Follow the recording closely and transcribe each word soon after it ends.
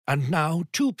And now,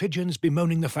 two pigeons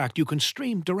bemoaning the fact you can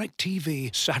stream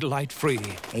DirecTV satellite-free.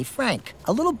 Hey, Frank,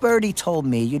 a little birdie told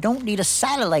me you don't need a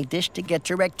satellite dish to get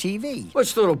DirecTV.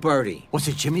 What's little birdie? Was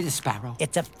it Jimmy the Sparrow?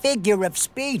 It's a figure of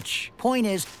speech. Point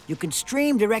is, you can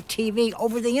stream DirecTV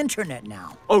over the internet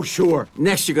now. Oh, sure.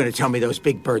 Next you're going to tell me those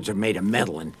big birds are made of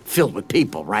metal and filled with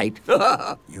people, right?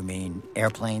 You mean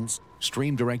airplanes?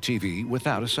 Stream DirecTV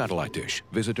without a satellite dish.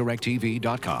 Visit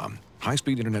DirecTV.com.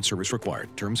 High-speed internet service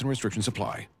required. Terms and restrictions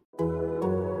apply.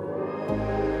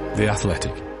 The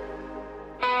Athletic.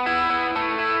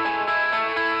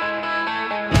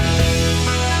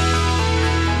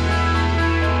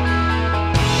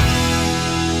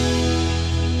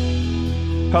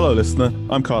 Hello, listener.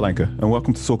 I'm Carl Anker, and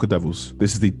welcome to Soccer Devils.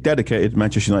 This is the dedicated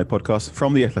Manchester United podcast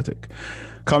from The Athletic.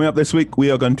 Coming up this week, we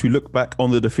are going to look back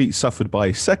on the defeat suffered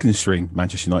by second-string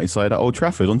Manchester United side at Old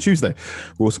Trafford on Tuesday.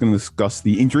 We're also going to discuss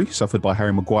the injury suffered by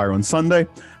Harry Maguire on Sunday,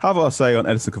 have our say on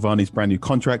Edinson Cavani's brand new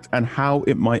contract, and how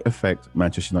it might affect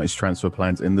Manchester United's transfer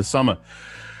plans in the summer.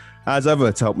 As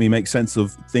ever, to help me make sense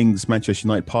of things Manchester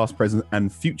United past, present,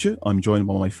 and future, I'm joined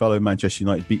by my fellow Manchester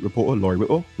United beat reporter, Laurie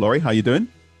Whitwell. Laurie, how you doing?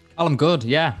 Well, I'm good.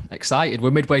 Yeah, excited. We're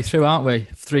midway through, aren't we?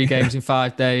 3 games in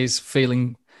 5 days.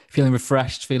 Feeling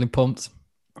refreshed, feeling pumped.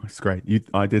 It's great.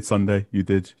 I did Sunday, you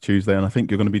did Tuesday, and I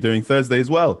think you're going to be doing Thursday as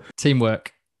well.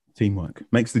 Teamwork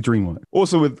makes the dream work.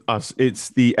 Also with us, it's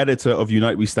the editor of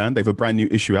United We Stand. They have a brand new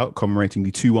issue out commemorating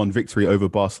the 2-1 victory over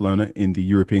Barcelona in the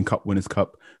European Cup Winners'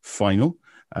 Cup final.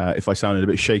 If I sounded a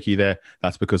bit shaky there,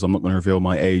 that's because I'm not going to reveal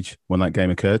my age when that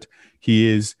game occurred. He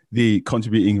is the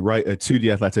contributing writer to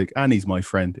The Athletic, and he's my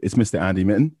friend. It's Mr. Andy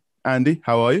Mitten. Andy,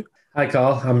 how are you? Hi,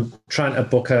 Carl. I'm trying to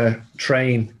book a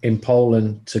train in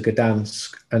Poland to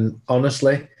Gdansk. And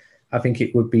honestly, I think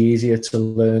it would be easier to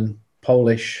learn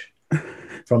Polish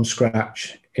from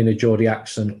scratch in a Geordie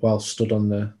accent while stood on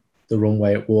the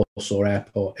runway at Warsaw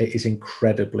Airport. It is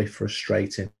incredibly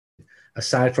frustrating.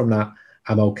 Aside from that,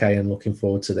 I'm okay and looking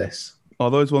forward to this.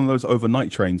 Are those one of those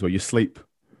overnight trains where you sleep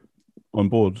on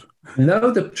board?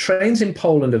 No, the trains in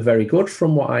Poland are very good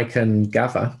from what I can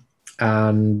gather.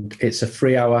 And it's a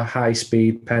 3-hour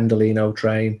high-speed Pendolino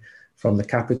train from the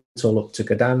capital up to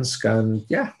Gdansk. And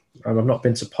yeah, I've not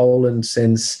been to Poland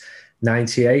since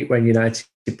 98 when United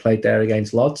played there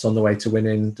against Lodz on the way to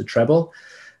winning the treble.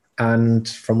 And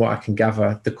from what I can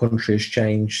gather, the country has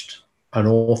changed an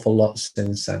awful lot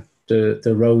since then.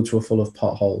 The roads were full of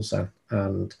potholes then,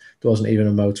 and there wasn't even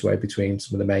a motorway between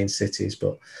some of the main cities.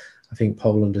 But I think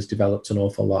Poland has developed an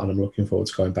awful lot, and I'm looking forward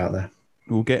to going back there.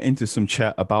 We'll get into some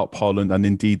chat about Poland and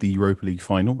indeed the Europa League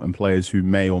final and players who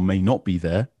may or may not be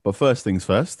there. But first things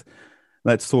first,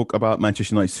 let's talk about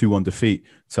Manchester United's 2-1 defeat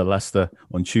to Leicester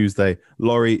on Tuesday.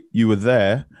 Laurie, you were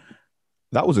there.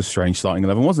 That was a strange starting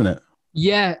 11, wasn't it?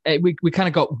 Yeah, we kind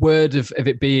of got word of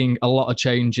it being a lot of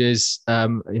changes a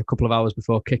couple of hours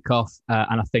before kickoff.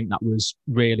 And I think that was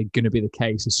really going to be the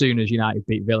case. As soon as United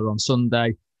beat Villa on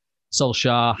Sunday,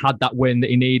 Solskjaer had that win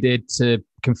that he needed to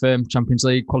confirm Champions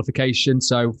League qualification.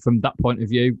 So from that point of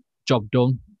view, job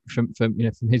done from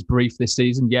his brief this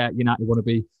season. Yeah, United want to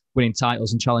be winning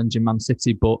titles and challenging Man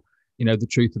City, but the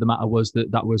truth of the matter was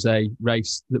that was a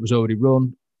race that was already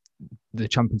run. The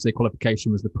Champions League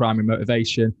qualification was the primary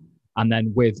motivation, and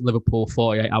then with Liverpool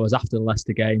 48 hours after the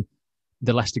Leicester game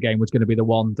was going to be the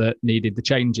one that needed the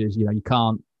changes. You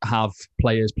can't have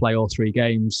players play all 3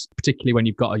 games, particularly when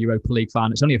you've got a Europa League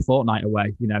final. It's only a fortnight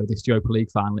away, this Europa League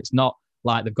final. It's not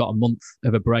like they've got a month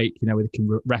of a break, where they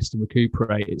can rest and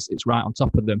recuperate. It's right on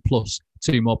top of them, plus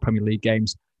 2 more Premier League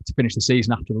games to finish the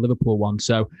season after the Liverpool one.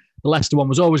 So the Leicester one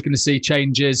was always going to see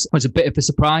changes. It was a bit of a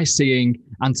surprise seeing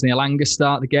Anthony Elanga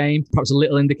start the game. Perhaps a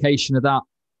little indication of that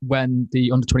when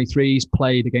the under-23s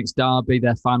played against Derby,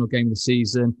 their final game of the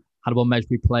season. Hannibal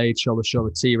Mejbri played, Shola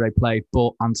Shoretire played,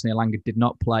 but Anthony Elanga did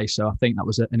not play. So I think that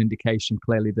was an indication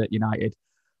clearly that United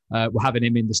were having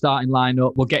him in the starting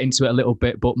lineup. We'll get into it a little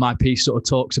bit, but my piece sort of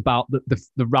talks about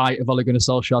the right of Ole Gunnar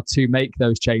Solskjaer to make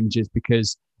those changes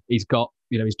because he's got,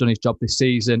 he's done his job this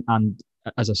season. And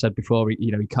as I said before,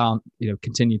 he can't,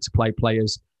 continue to play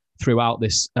players throughout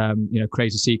this,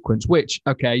 crazy sequence, which,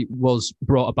 okay, was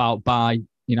brought about by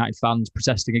United fans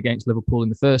protesting against Liverpool in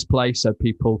the first place. So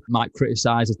people might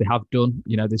criticise, as they have done.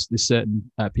 There's certain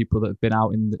people that have been out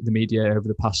in the media over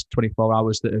the past 24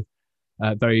 hours that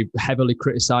have very heavily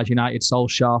criticised United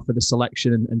Solskjaer for the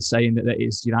selection and saying that it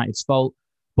is United's fault.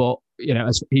 But,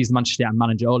 as he's the Manchester United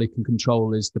manager, all he can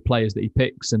control is the players that he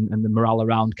picks and the morale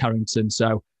around Carrington.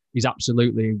 So he's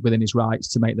absolutely within his rights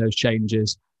to make those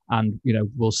changes. And,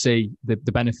 we'll see the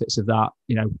benefits of that,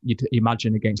 you'd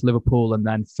imagine against Liverpool and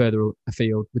then further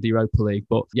afield with the Europa League.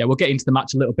 But yeah, we'll get into the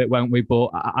match a little bit, won't we? But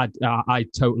I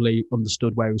totally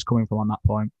understood where he was coming from on that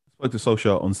point. I spoke to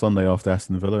Solskjaer on Sunday after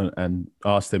Aston Villa and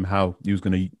asked him how he was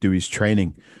going to do his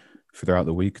training throughout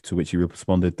the week, to which he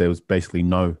responded there was basically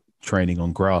no training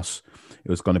on grass. It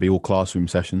was going to be all classroom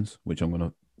sessions, which I'm going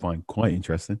to find quite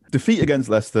interesting. Defeat against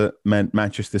Leicester meant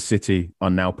Manchester City are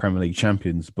now Premier League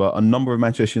champions, but a number of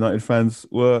Manchester United fans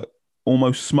were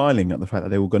almost smiling at the fact that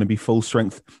they were going to be full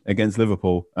strength against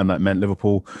Liverpool, and that meant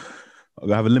Liverpool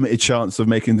have a limited chance of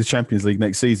making the Champions League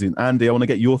next season. Andy, I want to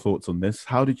get your thoughts on this.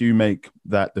 How did you make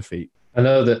that defeat? I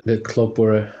know that the club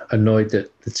were annoyed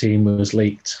that the team was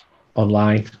leaked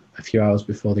online a few hours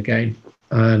before the game,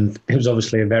 and it was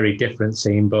obviously a very different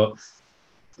team, but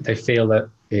they feel that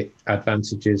it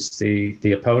advantages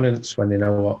the opponents when they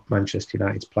know what Manchester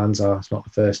United's plans are. It's not the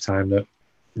first time that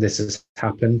this has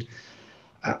happened.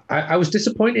 I was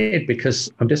disappointed because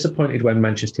I'm disappointed when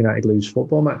Manchester United lose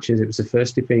football matches. It was the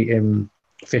first defeat in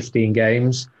 15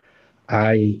 games.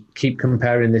 I keep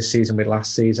comparing this season with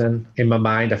last season. In my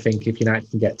mind, I think if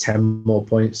United can get 10 more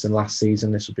points than last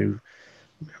season, this will be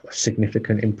a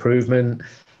significant improvement.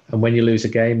 And when you lose a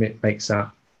game, it makes that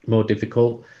more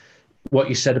difficult. What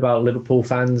you said about Liverpool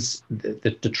fans,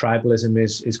 the tribalism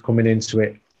is coming into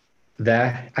it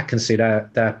there. I can see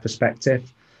their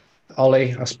perspective.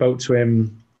 Ollie, I spoke to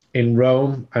him in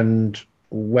Rome, and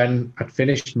when I'd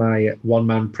finished my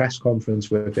one-man press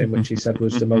conference with him, which he said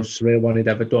was the most surreal one he'd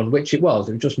ever done, which it was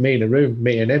just me in a room,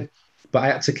 me and him. But I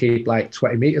had to keep like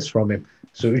 20 metres from him.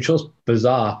 So it was just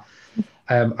bizarre.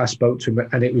 I spoke to him,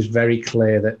 and it was very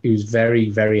clear that he was very,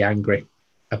 very angry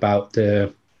about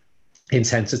the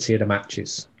intensity of the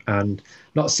matches, and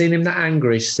not seen him that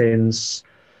angry since, do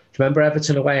you remember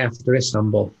Everton away after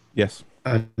Istanbul? Yes.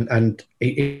 And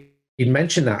he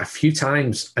mentioned that a few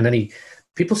times, and then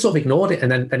people sort of ignored it, and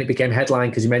then it became headline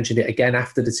because he mentioned it again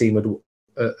after the team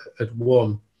had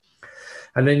won.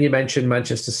 And then you mentioned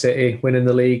Manchester City winning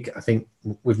the league. I think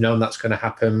we've known that's going to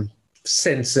happen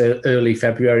since early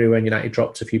February when United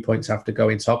dropped a few points after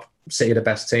going top. City the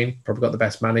best team, probably got the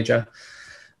best manager.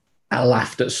 I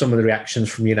laughed at some of the reactions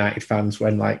from United fans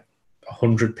when like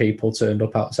 100 people turned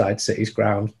up outside City's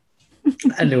ground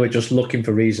and they were just looking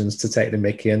for reasons to take the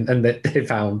mickey, and they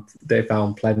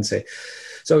found plenty.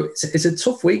 So it's a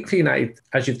tough week for United.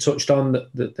 As you've touched on,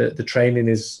 the training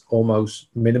is almost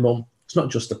minimum. It's not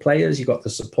just the players, you've got the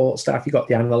support staff, you've got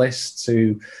the analysts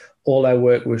who all their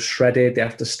work was shredded, they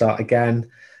have to start again.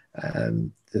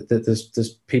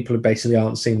 There's people who basically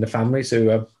aren't seeing the families who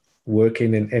are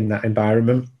working in that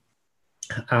environment.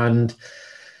 And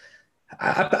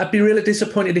I'd be really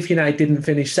disappointed if United didn't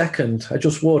finish second. I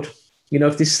just would.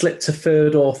 If they slipped to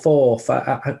third or fourth,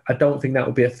 I don't think that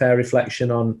would be a fair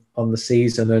reflection on the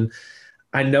season. And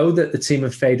I know that the team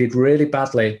have faded really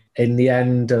badly in the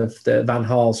end of the Van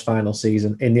Gaal's final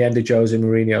season, in the end of Jose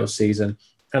Mourinho's season.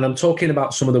 And I'm talking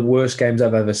about some of the worst games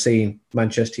I've ever seen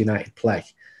Manchester United play.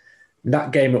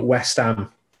 That game at West Ham,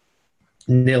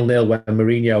 0-0, when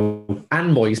Mourinho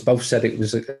and Moyes both said it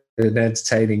was an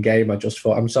entertaining game. I just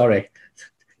thought, I'm sorry,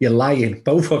 you're lying,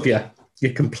 both of you.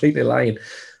 You're completely lying.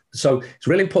 So it's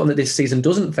really important that this season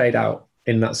doesn't fade out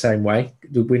in that same way.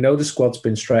 We know the squad's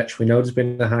been stretched. We know there's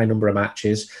been a high number of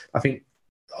matches. I think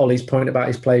Ollie's point about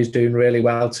his players doing really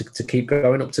well to keep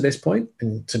going up to this point,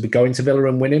 and to be going to Villa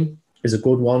and winning is a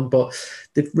good one. But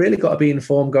they've really got to be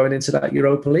informed going into that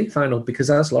Europa League final, because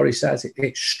as Laurie says,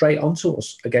 it's straight onto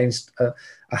us against a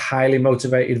highly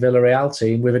motivated Villarreal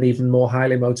team with an even more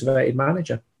highly motivated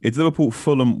manager. It's Liverpool,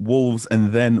 Fulham, Wolves,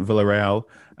 and then Villarreal.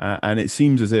 And it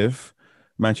seems as if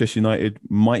Manchester United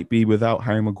might be without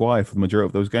Harry Maguire for the majority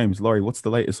of those games. Laurie, what's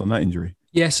the latest on that injury?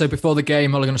 Yeah, so before the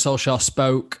game, Ole Gunnar Solskjaer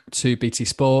spoke to BT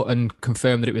Sport and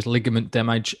confirmed that it was ligament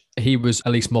damage. He was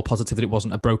at least more positive that it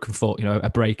wasn't a broken foot, a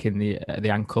break in the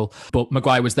ankle. But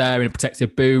Maguire was there in a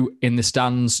protective boot in the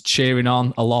stands, cheering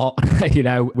on a lot.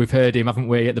 We've heard him, haven't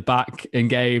we, at the back in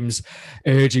games,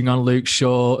 urging on Luke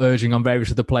Shaw, urging on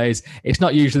various other players. It's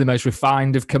not usually the most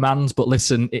refined of commands, but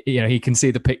listen, he can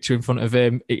see the picture in front of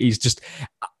him. He's just...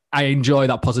 I enjoy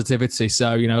that positivity.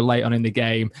 So, late on in the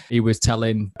game, he was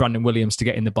telling Brandon Williams to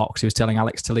get in the box. He was telling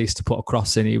Alex Telles to put a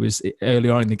cross in.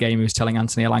 Earlier on in the game, he was telling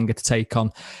Anthony Elanga to take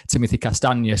on Timothy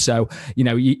Castagne. So,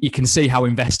 you can see how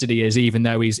invested he is, even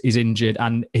though he's injured,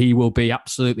 and he will be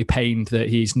absolutely pained that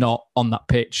he's not on that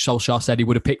pitch. Solskjaer said he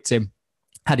would have picked him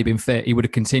had he been fit, he would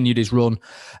have continued his run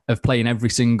of playing every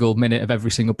single minute of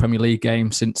every single Premier League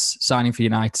game since signing for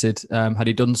United. Had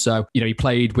he done so, he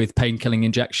played with pain-killing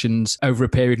injections over a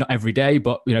period, not every day,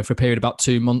 but, for a period of about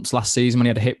 2 months last season when he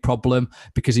had a hip problem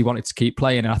because he wanted to keep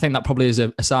playing. And I think that probably is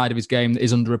a side of his game that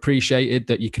is underappreciated,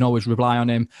 that you can always rely on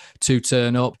him to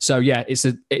turn up. So yeah,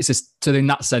 so in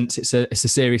that sense, it's a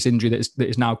serious injury that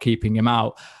is now keeping him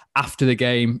out. After the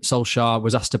game, Solskjaer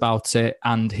was asked about it,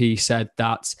 and he said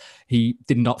that he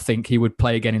did not think he would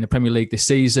play again in the Premier League this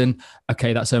season.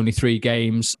 Okay, that's only 3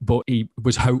 games, but he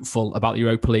was hopeful about the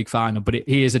Europa League final. But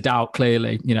he is a doubt,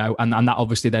 clearly, and that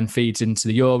obviously then feeds into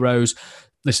the Euros.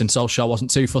 Listen, Solskjaer wasn't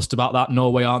too fussed about that.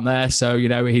 Norway aren't there. So,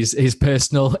 his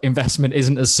personal investment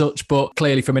isn't as such. But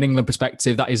clearly, from an England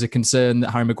perspective, that is a concern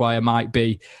that Harry Maguire might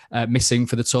be missing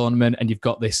for the tournament. And you've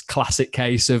got this classic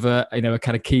case of a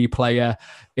kind of key player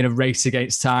in a race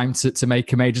against time to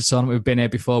make a major tournament. We've been here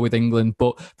before with England.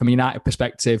 But from a United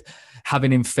perspective,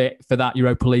 having him fit for that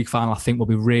Europa League final, I think, will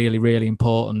be really, really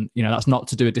important. That's not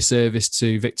to do a disservice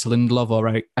to Victor Lindelof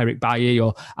or Eric Bailly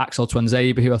or Axel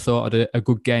Tuanzebe, who I thought had a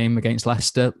good game against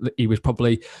Leicester. He was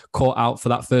probably caught out for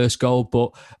that first goal,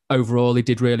 but overall he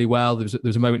did really well. There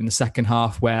was a moment in the second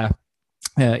half where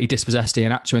he dispossessed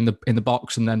Iheanacho in the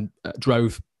box and then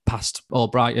drove past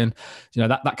Albrighton.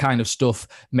 That kind of stuff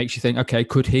makes you think, okay,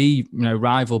 could he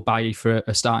rival Bailly for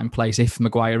a starting place if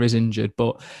Maguire is injured?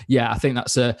 But yeah, I think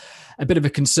that's a bit of a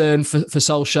concern for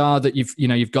Solskjaer, that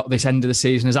you've got this end of the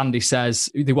season. As Andy says,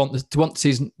 they want the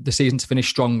season to finish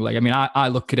strongly. I mean, I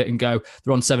look at it and go,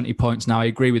 they're on 70 points now. I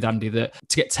agree with Andy that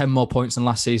to get 10 more points than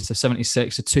last season, to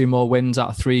 76, so 2 more wins out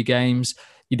of 3 games.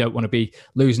 You don't want to be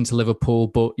losing to Liverpool,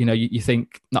 but you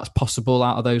think that's possible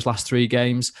out of those last 3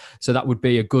 games. So that would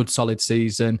be a good solid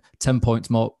season, 10 points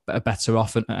more better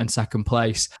off and second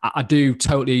place. I do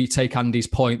totally take Andy's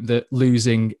point that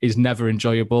losing is never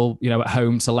enjoyable, at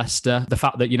home to Leicester. The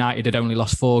fact that United had only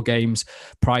lost 4 games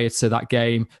prior to that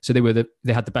game, so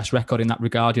they had the best record in that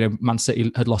regard. Man City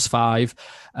had lost 5,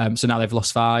 so now they've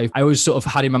lost 5. I always sort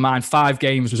of had in my mind 5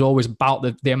 games was always about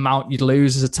the amount you'd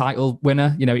lose as a title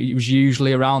winner. It was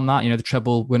usually around that. The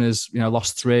treble winners,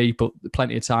 lost 3, but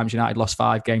plenty of times United lost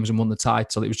 5 games and won the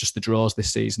title. It was just the draws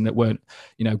this season that weren't,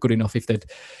 good enough. If they'd,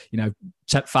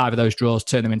 set 5 of those draws,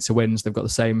 turn them into wins, they've got the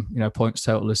same, points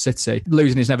total as City.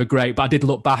 Losing is never great, but I did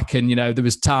look back and, there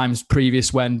was times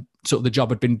previous when sort of the job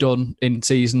had been done in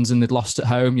seasons and they'd lost at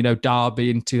home,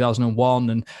 Derby in 2001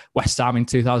 and West Ham in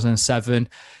 2007.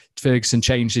 Ferguson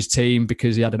changed his team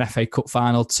because he had an FA Cup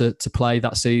final to play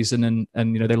that season,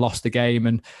 and they lost the game,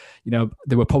 and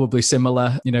there were probably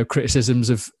similar criticisms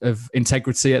of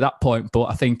integrity at that point. But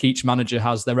I think each manager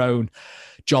has their own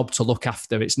job to look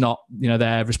after. It's not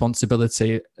their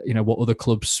responsibility what other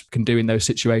clubs can do in those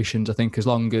situations. I think as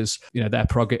long as their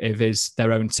prerogative is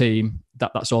their own team,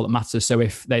 that's all that matters. So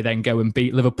if they then go and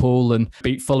beat Liverpool and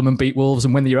beat Fulham and beat Wolves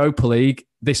and win the Europa League,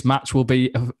 this match will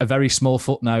be a very small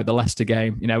footnote, the Leicester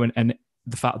game, and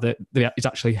the fact that he's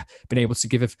actually been able to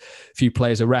give a few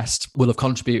players a rest will have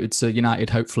contributed to United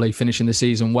hopefully finishing the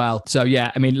season well. So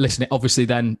yeah, I mean, listen, obviously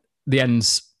then the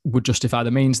ends would justify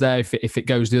the means there. If it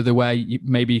goes the other way,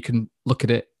 maybe you can look at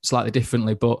it slightly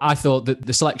differently. But I thought that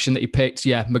the selection that he picked,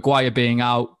 Maguire being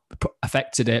out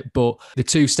affected it, but the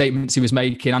 2 statements he was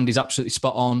making, Andy's absolutely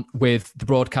spot on with the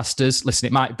broadcasters. Listen,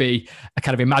 it might be a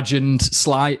kind of imagined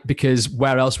slight, because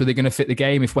where else were they going to fit the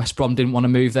game if West Brom didn't want to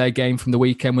move their game from the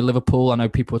weekend with Liverpool? I know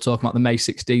people were talking about the May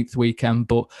 16th weekend,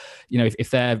 but if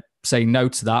they're saying no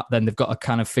to that, then they've got to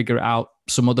kind of figure it out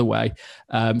some other way.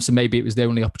 So maybe it was the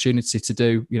only opportunity to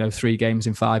do 3 games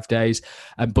in 5 days.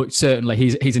 But certainly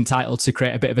he's entitled to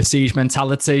create a bit of a siege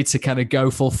mentality, to kind of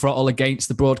go full throttle against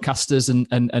the broadcasters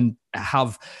and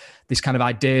have this kind of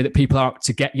idea that people are out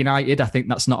to get United. I think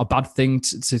that's not a bad thing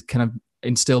to kind of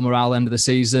instill morale end of the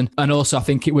season. And also I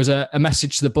think it was a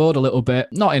message to the board a little bit,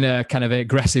 not in a kind of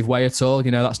aggressive way at all,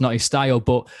 that's not his style,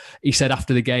 but he said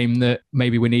after the game that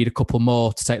maybe we need a couple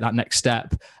more to take that next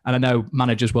step. And I know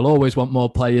managers will always want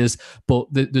more players, but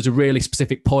there's a really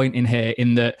specific point in here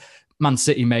in that Man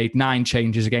City made 9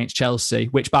 changes against Chelsea,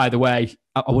 which, by the way,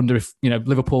 I wonder if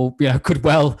Liverpool could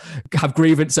well have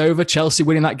grievance over Chelsea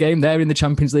winning that game. They're in the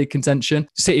Champions League contention.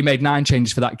 City made 9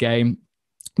 changes for that game.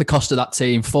 The cost of that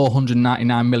team,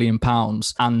 £499 million,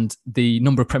 and the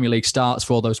number of Premier League starts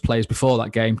for all those players before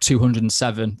that game,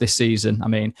 207 this season. I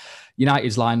mean,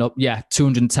 United's lineup,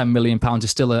 £210 million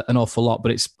is still an awful lot,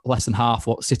 but it's less than half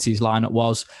what City's lineup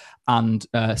was, and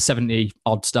 70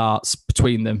 odd starts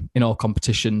between them in all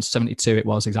competitions. 72 it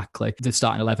was exactly. The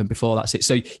starting 11 before that's it.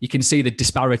 So you can see the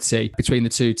disparity between the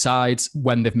two sides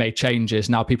when they've made changes.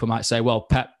 Now people might say, well,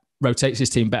 Pep rotates his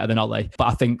team better than Ollie. But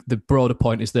I think the broader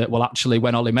point is that, well, actually,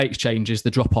 when Ollie makes changes,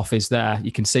 the drop-off is there.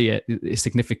 You can see it. It's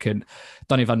significant.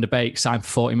 Donny van de Beek signed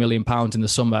for £40 million in the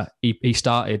summer. He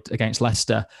started against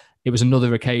Leicester. It was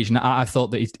another occasion. I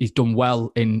thought that he's done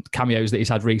well in cameos that he's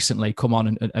had recently, come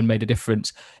on and made a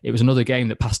difference. It was another game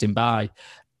that passed him by.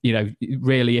 You know,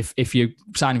 really, if you're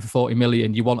signing for 40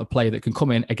 million, you want a player that can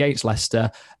come in against Leicester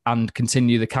and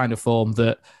continue the kind of form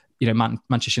that, you know,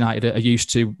 Manchester United are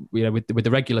used to, you know, with the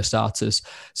regular starters.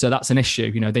 So that's an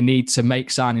issue. You know, they need to make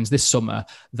signings this summer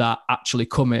that actually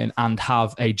come in and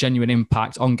have a genuine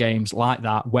impact on games like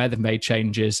that, where they've made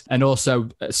changes. And also,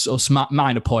 a sort of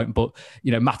minor point, but,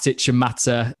 you know, Matic and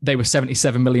Mata, they were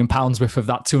 £77 million worth of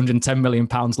that £210 million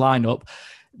lineup.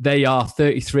 They are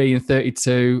 33 and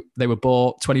 32. They were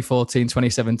bought 2014,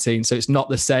 2017. So it's not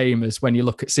the same as when you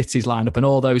look at City's lineup, and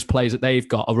all those players that they've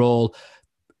got are all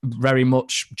very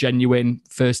much genuine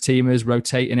first teamers,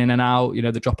 rotating in and out. You know,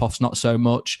 the drop off's not so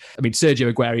much. I mean,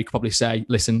 Sergio Aguero, you could probably say,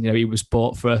 listen, you know, he was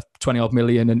bought for 20 odd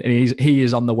million and he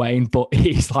is on the wane, but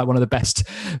he's like one of the best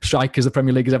strikers the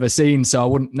Premier League has ever seen. So I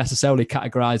wouldn't necessarily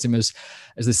categorize him as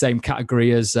the same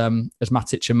category as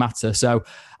Matic and Mata. So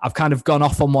I've kind of gone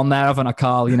off on one there, haven't I,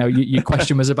 Carl? You know, your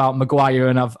question was about Maguire,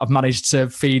 and I've managed to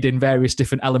feed in various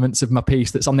different elements of my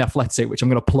piece that's on The Athletic, which I'm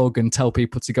going to plug and tell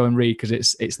people to go and read, because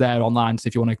it's there online. So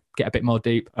if you want to get a bit more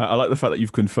deep. I like the fact that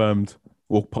you've confirmed,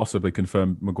 or possibly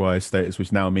confirmed, Maguire's status,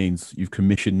 which now means you've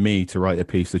commissioned me to write a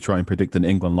piece to try and predict an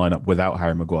England lineup without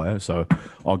Harry Maguire. So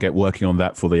I'll get working on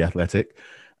that for The Athletic.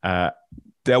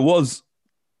 There's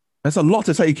a lot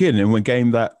to take in a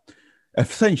game that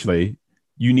essentially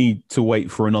you need to wait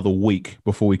for another week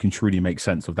before we can truly make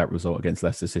sense of that result against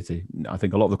Leicester City. I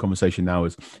think a lot of the conversation now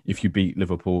is if you beat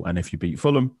Liverpool and if you beat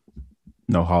Fulham,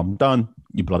 no harm done.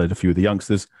 You blooded a few of the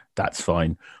youngsters. That's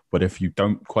fine. But if you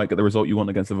don't quite get the result you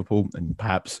want against Liverpool, and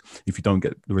perhaps if you don't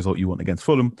get the result you want against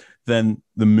Fulham, then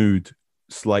the mood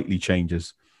slightly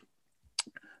changes.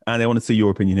 And I want to see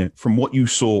your opinion here. From what you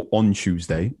saw on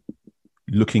Tuesday,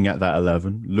 looking at that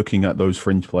 11, looking at those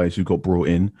fringe players who got brought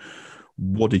in,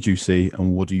 what did you see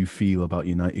and what do you feel about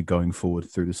United going forward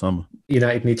through the summer?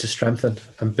 United need to strengthen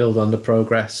and build on the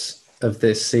progress of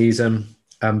this season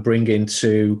and bring in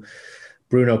two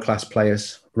Bruno-class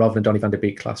players rather than Donny van de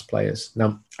Beek-class players.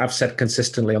 Now, I've said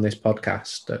consistently on this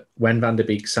podcast that when Van de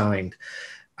Beek signed,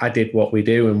 I did what we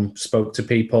do and spoke to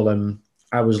people, and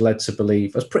I was led to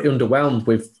believe, I was pretty underwhelmed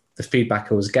with the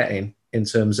feedback I was getting in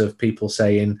terms of people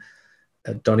saying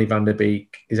Donny van de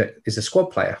Beek is a squad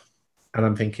player. And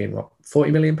I'm thinking, what,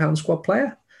 £40 million squad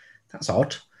player? That's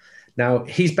odd. Now,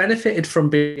 he's benefited from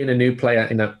being a new player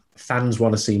in that fans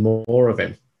want to see more of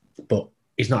him, but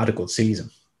he's not had a good season.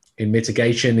 In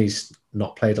mitigation, he's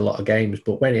not played a lot of games,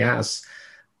 but when he has,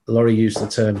 Laurie used the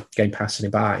term game passing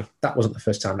him by. That wasn't the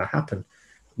first time that happened.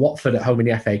 Watford at home in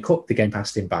the FA Cup, the game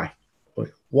passed him by.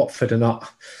 Watford are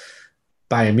not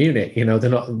Bayern Munich. You know, they're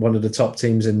not one of the top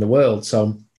teams in the world.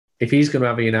 So if he's going to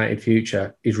have a United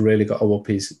future, he's really got to up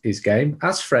his game,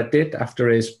 as Fred did after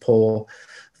his poor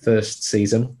first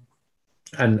season.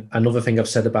 And another thing I've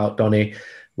said about Donny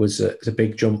was a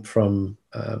big jump from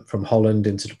Holland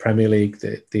into the Premier League.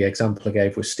 The example I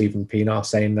gave was Stephen Pienaar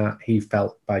saying that he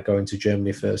felt by going to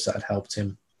Germany first that had helped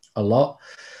him a lot.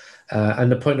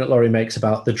 And the point that Laurie makes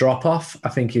about the drop-off, I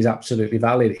think is absolutely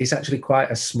valid. It's actually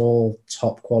quite a small,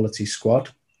 top-quality squad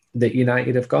that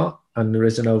United have got, and there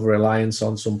is an over-reliance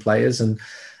on some players. And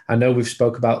I know we've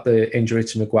spoke about the injury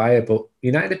to Maguire, but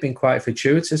United have been quite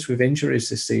fortuitous with injuries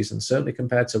this season, certainly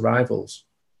compared to rivals.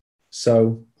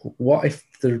 So what if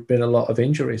there had been a lot of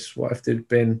injuries? What if there'd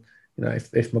been, you know,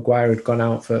 if Maguire had gone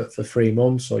out for 3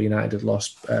 months, or United had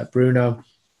lost Bruno?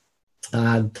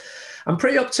 And I'm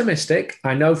pretty optimistic.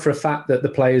 I know for a fact that the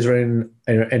players are in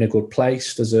a good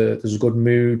place. There's a good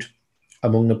mood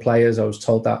among the players. I was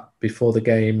told that before the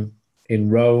game in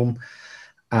Rome.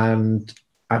 And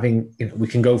I think, you know, we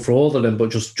can go through all of them,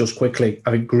 but just quickly,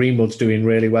 I think Greenwood's doing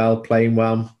really well, playing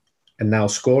well, and now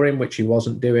scoring, which he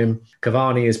wasn't doing.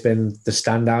 Cavani has been the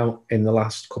standout in the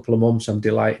last couple of months. I'm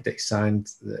delighted that he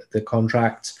signed the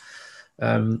contract.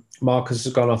 Marcus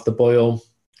has gone off the boil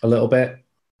a little bit,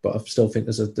 but I still think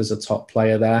there's a top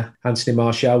player there. Anthony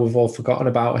Martial, we've all forgotten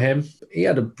about him. He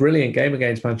had a brilliant game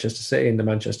against Manchester City in the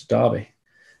Manchester derby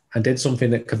and did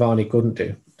something that Cavani couldn't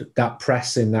do. That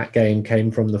press in that game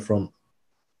came from the front.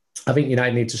 I think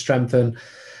United need to strengthen.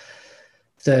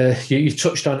 You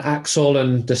touched on Axel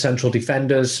and the central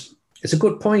defenders. It's a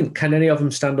good point. Can any of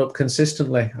them stand up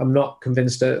consistently? I'm not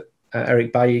convinced that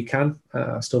Eric Bailly can.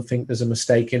 I still think there's a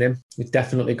mistake in him. He's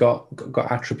definitely got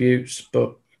attributes,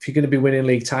 but if you're going to be winning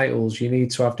league titles, you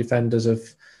need to have defenders of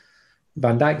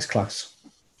Van Dijk's class.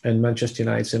 And Manchester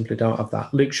United simply don't have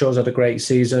that. Luke Shaw's had a great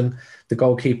season. The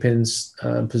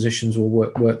goalkeeping positions will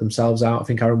work themselves out. I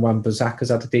think Aaron Wan-Bissaka's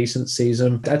had a decent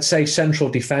season. I'd say central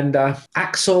defender.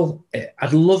 Axel,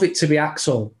 I'd love it to be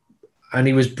Axel. And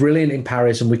he was brilliant in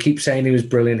Paris, and we keep saying he was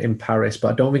brilliant in Paris,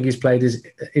 but I don't think he's played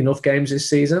enough games this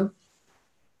season.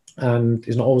 And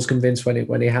he's not always convinced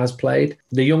when he has played.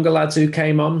 The younger lads who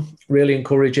came on, really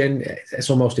encouraging. It's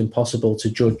almost impossible to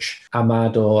judge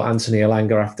Ahmad or Anthony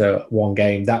Elanga after one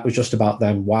game. That was just about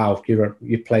them. Wow, you're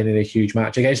playing in a huge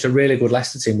match against a really good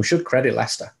Leicester team. We should credit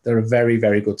Leicester. They're a very,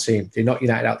 very good team. They knocked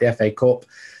United out the FA Cup.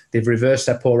 They've reversed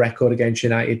their poor record against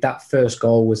United. That first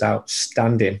goal was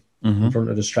outstanding in front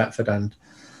of the Stretford end.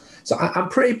 So I'm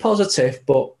pretty positive,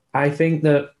 but I think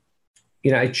that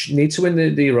United need to win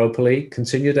the Europa League,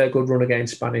 continue their good run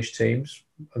against Spanish teams,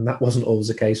 and that wasn't always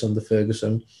the case under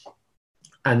Ferguson,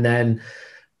 and then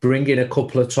bring in a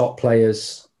couple of top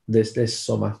players this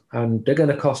summer. And they're going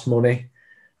to cost money,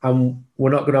 and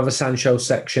we're not going to have a Sancho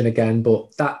section again,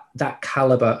 but that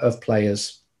calibre of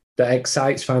players that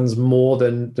excites fans more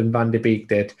than Van de Beek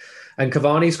did. And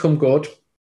Cavani's come good,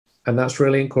 and that's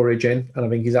really encouraging, and I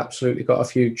think he's absolutely got a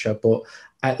future, but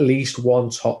at least one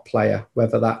top player,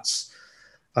 whether that's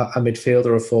a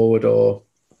midfielder, a forward, or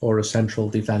a central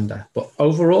defender. But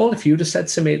overall, if you'd have said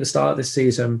to me at the start of this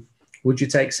season, would you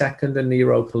take second in the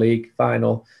Europa League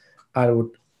final? I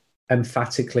would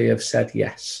emphatically have said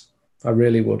yes. I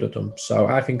really would have done. So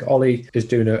I think Ollie is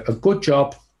doing a good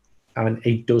job, and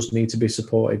he does need to be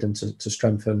supported and to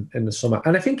strengthen in the summer.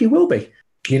 And I think he will be.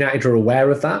 United are aware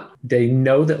of that. They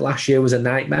know that last year was a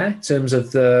nightmare in terms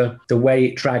of the way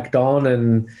it dragged on,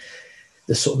 and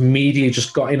the sort of media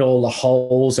just got in all the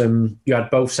holes, and you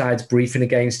had both sides briefing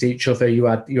against each other. You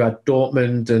had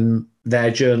Dortmund and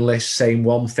their journalists saying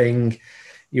one thing.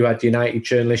 You had United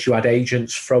journalists. You had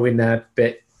agents throwing their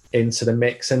bit into the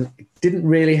mix, and it didn't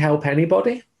really help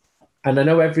anybody. And I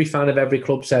know every fan of every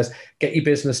club says, get your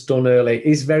business done early.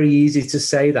 It's very easy to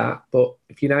say that, but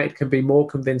if United can be more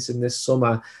convincing this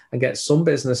summer and get some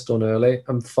business done early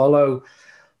and follow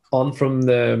on from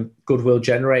the goodwill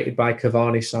generated by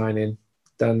Cavani signing,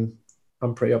 then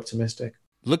I'm pretty optimistic.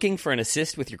 Looking for an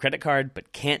assist with your credit card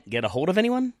but can't get a hold of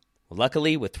anyone? Well,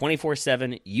 luckily, with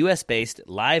 24/7 US-based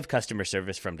live customer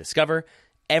service from Discover,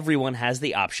 everyone has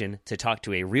the option to talk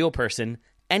to a real person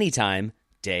anytime,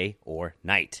 day or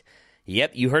night.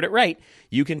 Yep, you heard it right.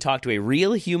 You can talk to a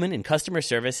real human in customer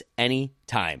service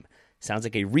anytime. Sounds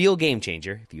like a real game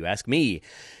changer, if you ask me.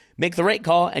 Make the right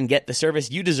call and get the service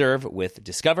you deserve with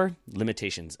Discover.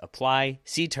 Limitations apply.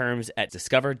 See terms at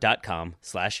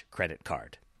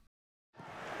discover.com/creditcard.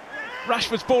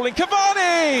 Rashford's ball in.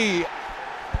 Cavani!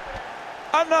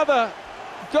 Another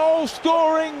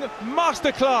goal-scoring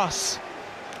masterclass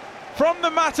from the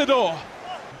Matador.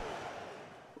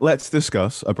 Let's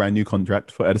discuss a brand new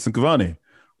contract for Edinson Cavani.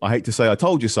 I hate to say I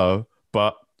told you so,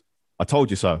 but I told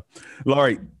you so.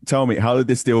 Laurie, tell me, how did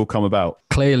this deal come about?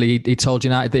 Clearly, he told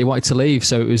United that he wanted to leave.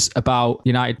 So it was about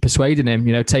United persuading him,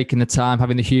 taking the time,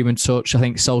 having the human touch. I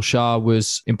think Solskjaer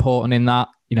was important in that.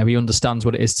 He understands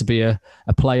what it is to be a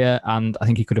player. And I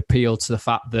think he could appeal to the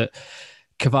fact that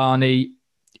Cavani,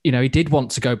 he did want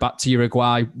to go back to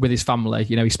Uruguay with his family.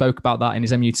 He spoke about that in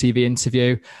his MUTV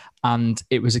interview. And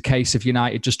it was a case of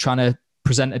United just trying to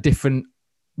present a different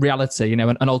reality,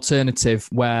 an alternative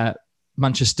where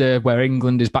Manchester, where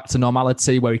England is back to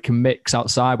normality, where he can mix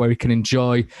outside, where he can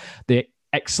enjoy the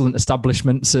excellent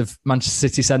establishments of Manchester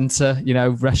City Centre,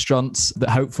 restaurants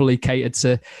that hopefully catered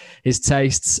to his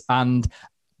tastes, and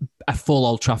a full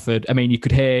Old Trafford. I mean, you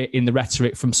could hear in the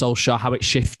rhetoric from Solskjaer how it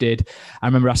shifted. I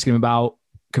remember asking him about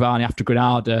Cavani after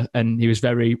Granada, and he was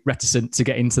very reticent to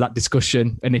get into that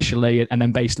discussion initially, and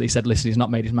then basically said, listen, he's not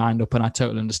made his mind up, and I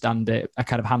totally understand it. A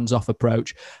kind of hands-off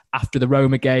approach. After the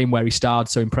Roma game, where he starred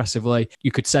so impressively,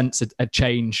 you could sense a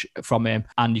change from him,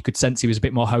 and you could sense he was a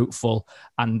bit more hopeful,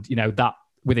 and that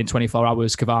within 24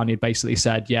 hours, Cavani had basically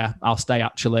said, yeah, I'll stay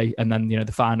actually. And then,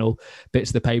 the final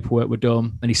bits of the paperwork were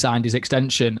done, and he signed his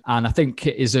extension. And I think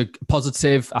it is a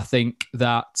positive. I think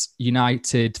that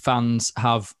United fans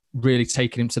have really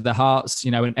taken him to their hearts,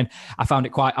 and I found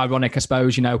it quite ironic, I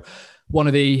suppose, one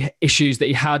of the issues that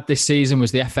he had this season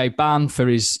was the FA ban for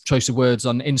his choice of words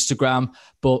on Instagram,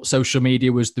 but social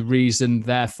media was the reason,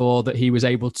 therefore, that he was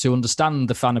able to understand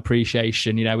the fan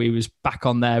appreciation. He was back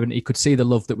on there and he could see the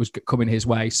love that was coming his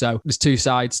way. So there's two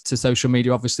sides to social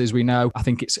media, obviously, as we know. I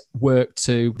think it's worked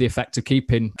to the effect of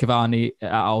keeping Cavani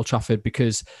at Old Trafford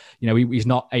because, he's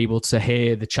not able to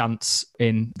hear the chants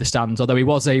in the stands, although he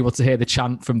was able to hear the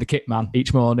chant from the kit man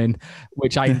each morning,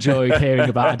 which I enjoyed hearing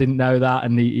about. I didn't know that,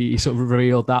 and he sort of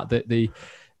revealed that the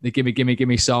the "Gimme, Gimme,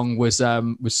 Gimme" song was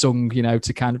sung,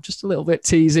 to kind of just a little bit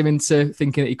tease him into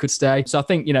thinking that he could stay. So I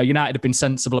think, United have been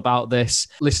sensible about this.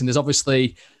 Listen, there's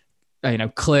obviously,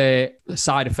 clear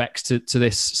side effects to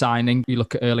this signing. You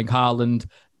look at Erling Haaland.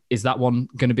 Is that one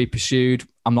going to be pursued?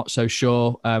 I'm not so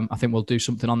sure. I think we'll do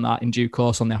something on that in due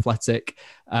course on The Athletic.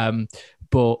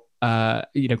 But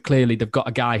clearly they've got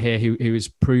a guy here who has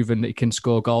proven that he can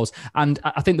score goals. And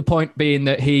I think the point being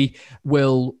that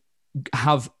he'll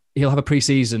have a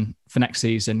pre-season for next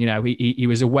season. He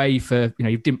was away for,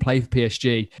 he didn't play for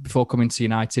PSG before coming to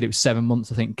United. It was 7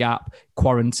 months, I think, gap,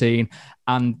 quarantine.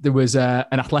 And there was an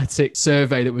Athletic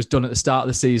survey that was done at the start of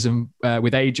the season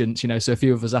with agents, so a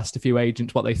few of us asked a few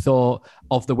agents what they thought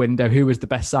of the window, who was the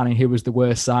best signing, who was the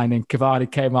worst signing. Cavani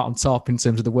came out on top in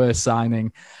terms of the worst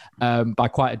signing by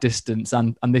quite a distance.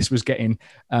 And this was getting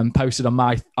posted on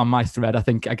my thread.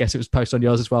 I guess it was posted on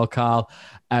yours as well, Carl.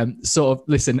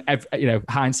 Listen,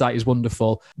 hindsight is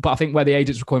wonderful. But I think where the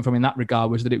agents were coming from in that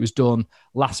regard was that it was done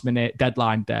last minute,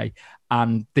 deadline day.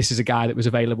 And this is a guy that was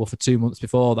available for 2 months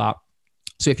before that.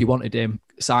 So if you wanted him,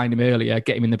 sign him earlier,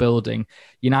 get him in the building.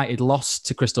 United lost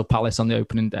to Crystal Palace on the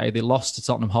opening day. They lost to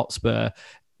Tottenham Hotspur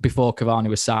before Cavani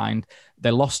was signed. They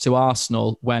lost to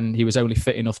Arsenal when he was only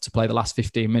fit enough to play the last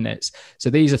 15 minutes. So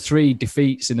these are 3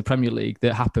 defeats in the Premier League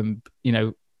that happened.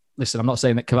 Listen, I'm not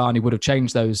saying that Cavani would have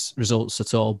changed those results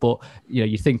at all, but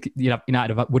you think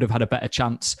United would have had a better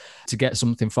chance to get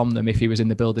something from them if he was in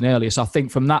the building earlier. So I think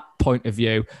from that point of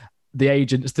view, the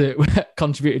agents that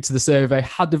contributed to the survey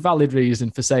had a valid reason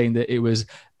for saying that it was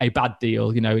a bad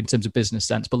deal, in terms of business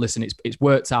sense. But listen, it's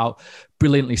worked out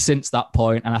brilliantly since that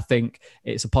point, and I think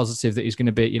it's a positive that he's going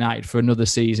to be at United for another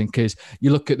season, because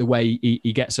you look at the way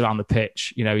he gets around the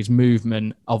pitch, his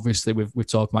movement. Obviously, we've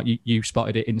talked about, you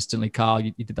spotted it instantly, Carl.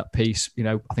 You did that piece,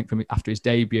 I think from after his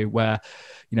debut, where,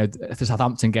 the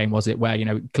Southampton game was it, where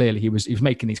clearly he was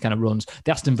making these kind of runs.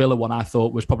 The Aston Villa one, I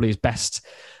thought, was probably his best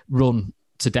run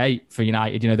to date for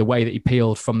United. The way that he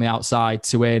peeled from the outside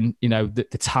to in, the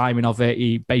timing of it,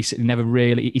 he basically never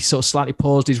really, he sort of slightly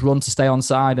paused his run to stay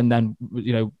onside, and then,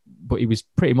 but he was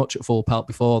pretty much at full pelt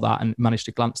before that and managed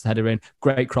to glance the header in.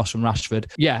 Great cross from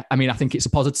Rashford. Yeah, I think it's a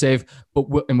positive, but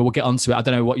we'll get onto it. I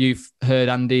don't know what you've heard,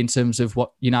 Andy, in terms of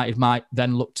what United might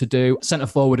then look to do. Centre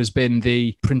forward has been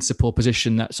the principal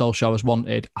position that Solskjaer has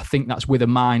wanted. I think that's with a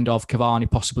mind of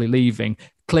Cavani possibly leaving.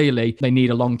 Clearly, they need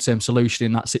a long-term solution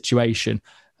in that situation.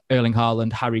 Erling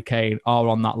Haaland, Harry Kane are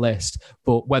on that list.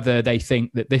 But whether they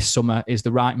think that this summer is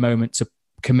the right moment to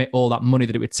commit all that money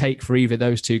that it would take for either of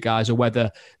those two guys, or whether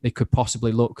they could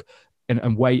possibly look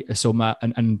and wait a summer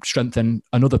and strengthen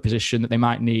another position that they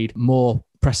might need more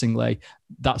pressingly,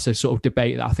 that's a sort of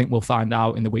debate that I think we'll find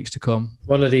out in the weeks to come.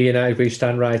 One of the United We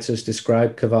Stand writers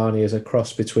described Cavani as a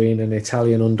cross between an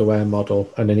Italian underwear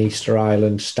model and an Easter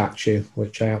Island statue,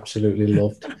 which I absolutely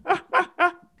loved.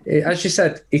 As you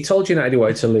said, he told United he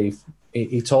wanted to leave.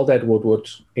 He told Ed Woodward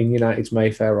in United's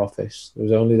Mayfair office. There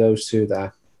was only those two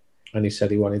there, and he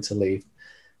said he wanted to leave.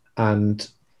 And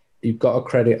you've got to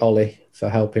credit Ollie for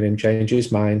helping him change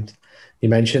his mind. You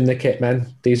mentioned the kit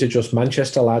men. These are just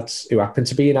Manchester lads who happen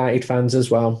to be United fans as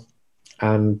well.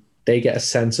 And they get a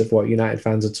sense of what United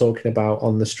fans are talking about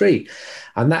on the street.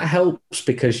 And that helps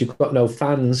because you've got no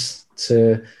fans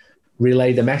to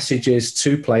relay the messages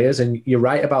to players. And you're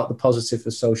right about the positive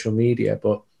for social media.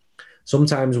 But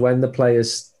sometimes when the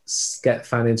players get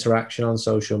fan interaction on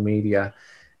social media,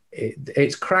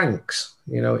 it's cranks.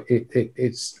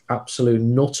 It's absolute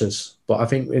nutters. But I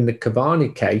think in the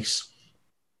Cavani case,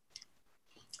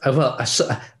 well,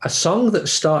 a song that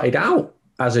started out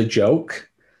as a joke,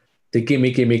 the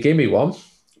 "Gimme, Gimme, Gimme" one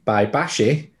by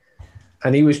Bashi,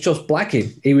 and he was just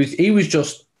blagging. He was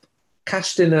just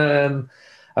casting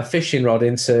a fishing rod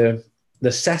into the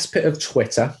cesspit of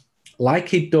Twitter, like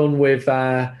he'd done with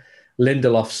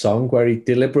Lindelof's song, where he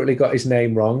deliberately got his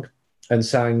name wrong and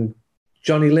sang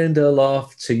Johnny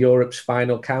Lindelof to Europe's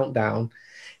final countdown.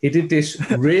 He did this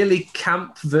really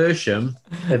camp version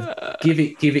of Give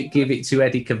It, Give It, Give It to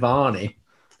Eddie Cavani,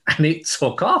 and it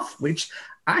took off, which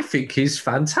I think is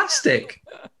fantastic.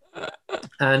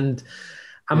 And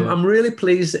I'm really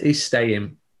pleased that he's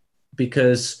staying,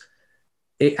 because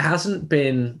it hasn't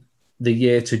been the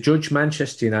year to judge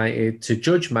Manchester United, to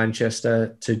judge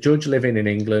Manchester, to judge living in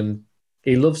England.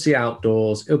 He loves the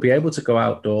outdoors. He'll be able to go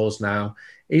outdoors now.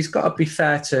 He's got to be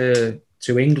fair to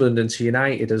England and to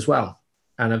United as well.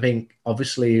 And I think,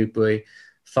 obviously, he'd be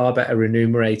far better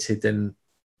remunerated than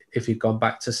if he'd gone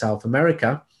back to South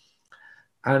America.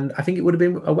 And I think it would have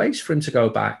been a waste for him to go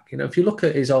back. If you look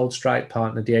at his old strike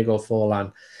partner, Diego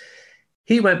Forlan,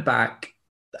 he went back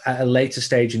at a later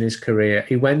stage in his career.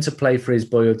 He went to play for his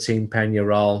boyhood team,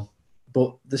 Peñarol.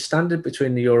 But the standard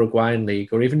between the Uruguayan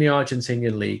league or even the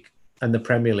Argentinian league and the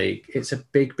Premier League, it's a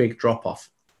big, big drop-off.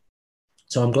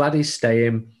 So I'm glad he's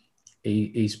staying.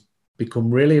 He's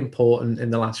become really important in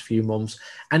the last few months.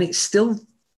 And it's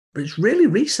really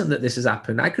recent that this has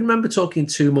happened. I can remember talking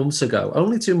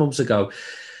only 2 months ago,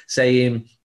 saying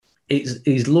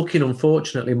he's looking,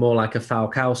 unfortunately, more like a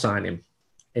Falcao signing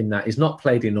in that he's not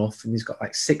played enough and he's got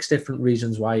like 6 different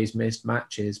reasons why he's missed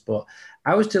matches. But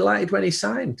I was delighted when he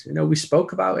signed. We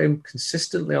spoke about him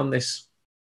consistently on this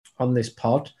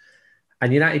pod,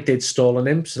 and United did stall on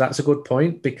him. So that's a good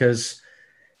point, because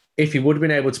if he would have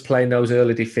been able to play in those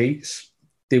early defeats,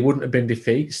 they wouldn't have been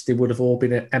defeats. They would have all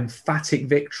been emphatic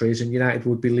victories, and United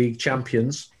would be league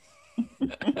champions.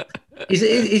 He's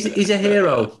a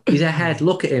hero. He's ahead.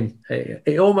 Look at him.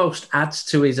 It almost adds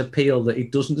to his appeal that he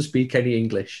doesn't speak any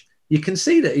English. You can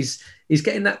see that he's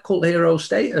getting that cult hero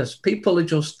status. People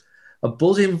are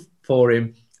buzzing for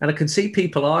him. And I can see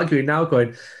people arguing now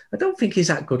going, I don't think he's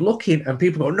that good looking. And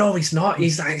people go, no, he's not.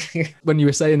 He's like... When you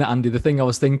were saying that, Andy, the thing I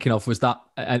was thinking of was that,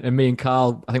 and me and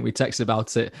Carl, I think we texted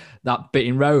about it, that bit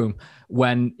in Rome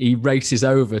when he races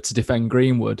over to defend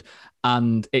Greenwood.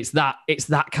 And it's that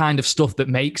kind of stuff that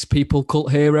makes people cult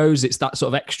heroes. It's that sort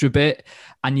of extra bit.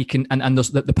 And you can, and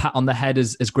the pat on the head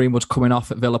as Greenwood's coming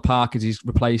off at Villa Park as he's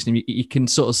replacing him, you can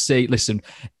sort of see, listen,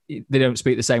 they don't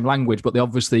speak the same language, but they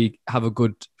obviously have a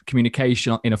good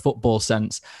communication in a football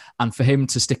sense. And for him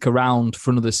to stick around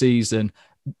for another season,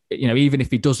 even if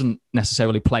he doesn't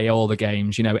necessarily play all the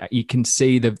games, you can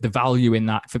see the value in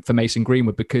that for Mason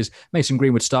Greenwood, because Mason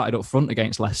Greenwood started up front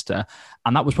against Leicester,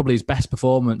 and that was probably his best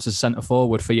performance as centre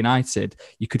forward for United.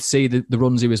 You could see the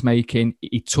runs he was making.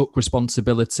 He took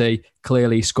responsibility.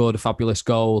 Clearly, he scored a fabulous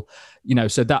goal.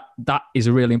 So that is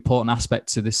a really important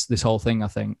aspect to this whole thing, I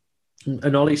think.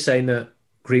 And Ollie's saying that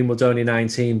Greenwood's only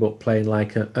 19, but playing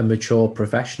like a mature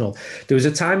professional. There was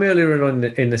a time earlier on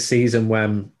in the season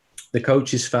when the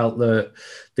coaches felt that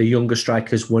the younger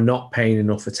strikers were not paying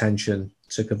enough attention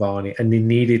to Cavani, and they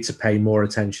needed to pay more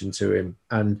attention to him.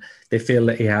 And they feel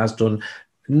that he has done,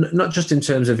 not just in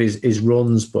terms of his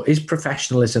runs, but his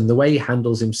professionalism, the way he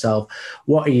handles himself,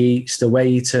 what he eats, the way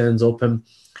he turns up. And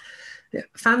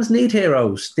fans need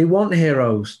heroes. They want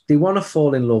heroes. They want to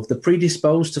fall in love. They're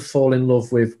predisposed to fall in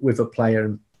love with a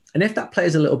player. And if that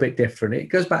player's a little bit different, it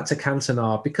goes back to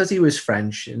Cantona, because he was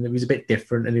French and he was a bit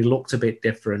different and he looked a bit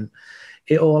different.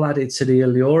 It all added to the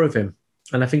allure of him.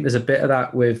 And I think there's a bit of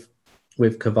that with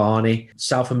Cavani.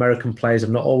 South American players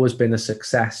have not always been a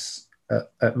success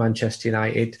at Manchester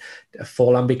United.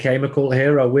 Forlan became a cult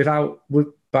hero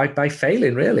by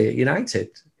failing, really, at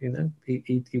United.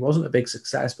 He wasn't a big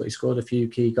success, but he scored a few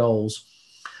key goals.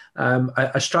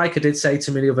 A striker did say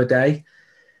to me the other day,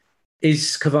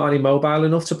 is Cavani mobile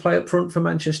enough to play up front for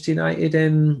Manchester United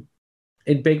in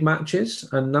big matches?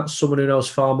 And that's someone who knows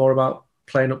far more about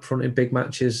playing up front in big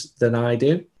matches than I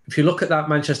do. If you look at that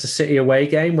Manchester City away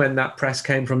game, when that press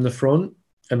came from the front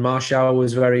and Martial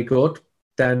was very good,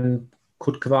 then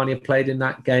could Cavani have played in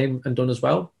that game and done as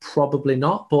well? Probably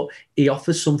not, but he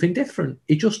offers something different.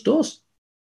 He just does.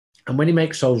 And when he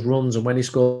makes those runs and when he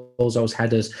scores those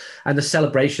headers and the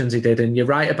celebrations he did, and you're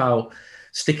right about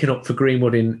sticking up for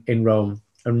Greenwood in Rome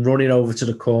and running over to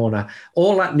the corner.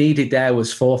 All that needed there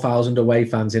was 4,000 away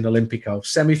fans in Olympico,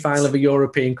 semi-final of a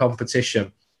European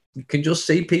competition. You can just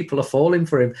see people are falling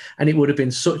for him, and it would have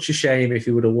been such a shame if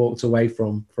he would have walked away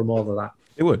from all of that.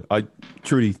 It would. I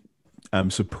truly am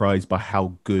surprised by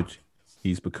how good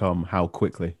he's become, how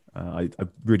quickly. I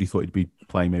really thought he'd be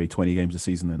playing maybe 20 games a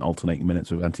season and alternating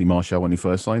minutes with Anthony Martial when he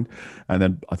first signed. And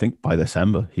then I think by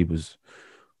December, he was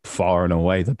far and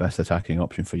away the best attacking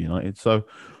option for United. So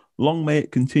long may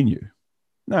it continue.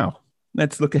 Now,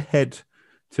 let's look ahead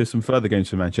to some further games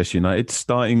for Manchester United,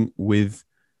 starting with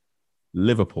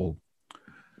Liverpool.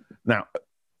 Now,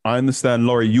 I understand,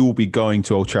 Laurie, you will be going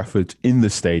to Old Trafford in the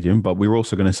stadium, but we're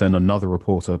also going to send another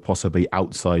reporter possibly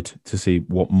outside to see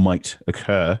what might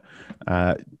occur.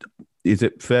 Is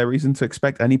it fair reason to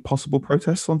expect any possible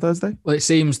protests on Thursday? Well, it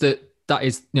seems that's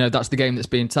the game that's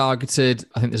being targeted.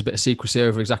 I think there's a bit of secrecy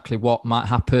over exactly what might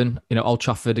happen. Old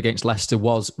Trafford against Leicester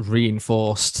was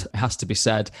reinforced, it has to be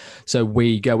said. So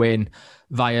we go in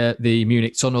via the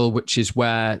Munich tunnel, which is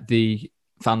where the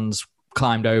fans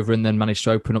climbed over and then managed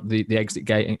to open up the exit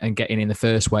gate and get in the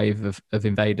first wave of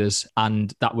invaders.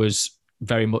 And that was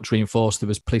very much reinforced. There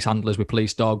was police handlers with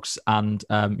police dogs, and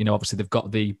obviously they've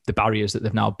got the barriers that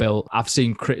they've now built. I've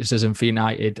seen criticism for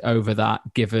United over that,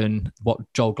 given what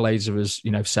Joel Glazer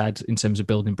has said in terms of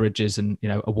building bridges, and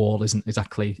a wall isn't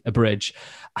exactly a bridge.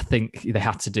 I think they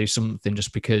had to do something,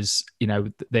 just because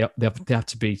they have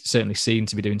to be certainly seen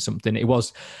to be doing something. It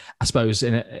was, I suppose,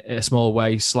 in a small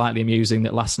way, slightly amusing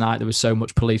that last night there was so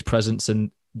much police presence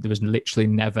and there was literally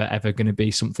never, ever going to be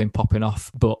something popping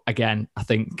off. But again, I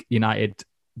think United,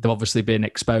 they've obviously been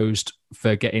exposed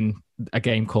for getting a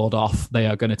game called off. They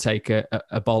are going to take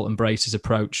a bolt and braces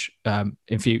approach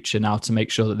in future now to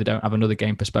make sure that they don't have another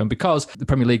game postponed, because the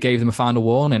Premier League gave them a final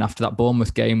warning after that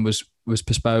Bournemouth game was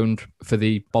postponed for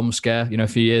the bomb scare, a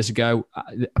few years ago.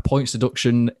 A points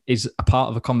deduction is a part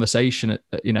of a conversation,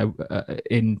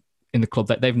 in the club,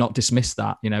 that they've not dismissed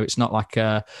that. It's not like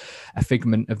a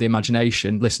figment of the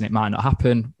imagination. Listen, it might not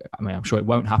happen. I mean, I'm sure it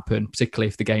won't happen, particularly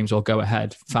if the games all go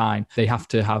ahead. Fine. They have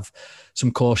to have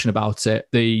some caution about it.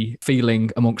 The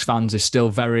feeling amongst fans is still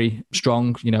very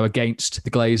strong, against the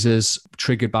Glazers,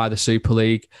 triggered by the Super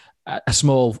League. A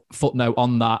small footnote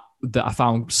on that I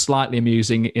found slightly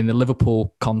amusing in the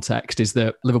Liverpool context is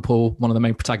that Liverpool, one of the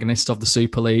main protagonists of the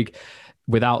Super League,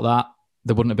 without that,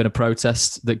 there wouldn't have been a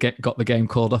protest that got the game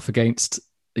called off against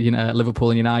Liverpool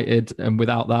and United, and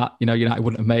without that, United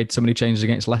wouldn't have made so many changes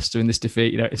against Leicester in this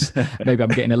defeat. It's maybe I'm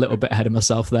getting a little bit ahead of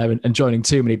myself there and joining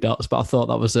too many dots, but I thought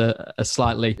that was a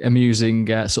slightly amusing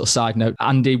sort of side note.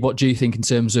 Andy, what do you think in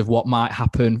terms of what might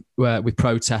happen with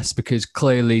protests? Because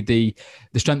clearly the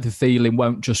strength of feeling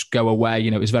won't just go away.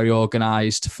 It was very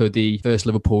organised for the first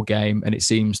Liverpool game, and it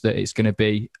seems that it's going to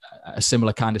be a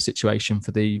similar kind of situation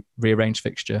for the rearranged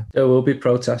fixture. There will be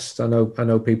protests. I know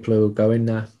people who are going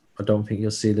there. I don't think you'll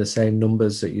see the same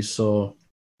numbers that you saw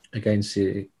against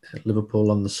Liverpool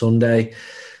on the Sunday.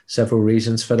 Several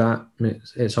reasons for that.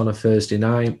 It's on a Thursday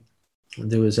night.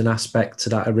 There was an aspect to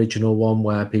that original one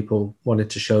where people wanted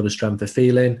to show the strength of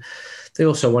feeling. They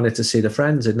also wanted to see the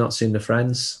friends. They'd not seen the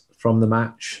friends from the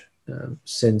match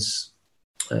since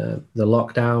the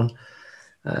lockdown.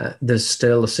 There's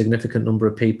still a significant number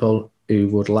of people who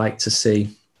would like to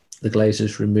see the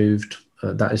Glazers removed.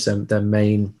 That is their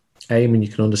main aim, and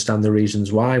you can understand the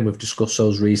reasons why. We've discussed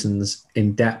those reasons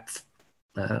in depth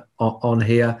on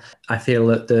here. I feel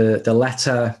that the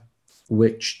letter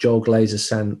which Joel Glazer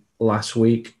sent last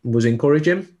week was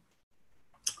encouraging.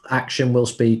 Action will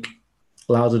speak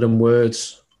louder than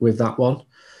words with that one.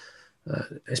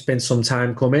 It's been some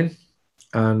time coming,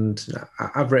 and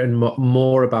I've written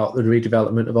more about the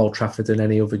redevelopment of Old Trafford than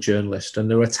any other journalist. And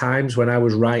there were times when I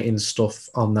was writing stuff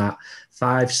on that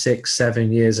 5, 6,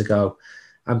 7 years ago,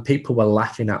 and people were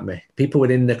laughing at me. People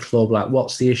were in the club like,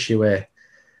 what's the issue here?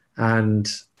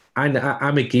 And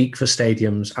I'm a geek for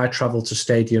stadiums. I travel to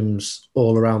stadiums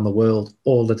all around the world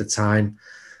all of the time.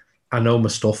 I know my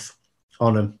stuff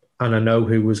on them, and I know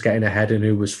who was getting ahead and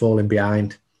who was falling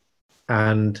behind.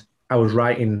 And I was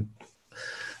writing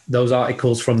those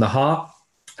articles from the heart.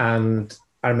 And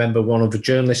I remember one of the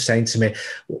journalists saying to me,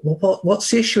 what's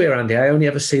the issue here, Andy? I only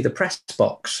ever see the press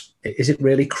box. Is it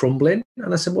really crumbling?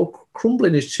 And I said, well,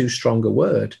 crumbling is too strong a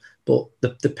word, but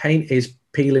the paint is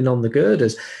peeling on the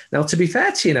girders. Now, to be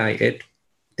fair to United,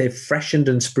 they've freshened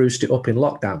and spruced it up in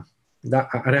lockdown. And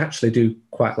I actually do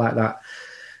quite like that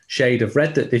shade of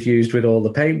red that they've used with all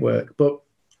the paintwork. But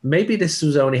maybe this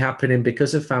was only happening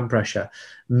because of fan pressure.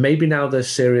 Maybe now there's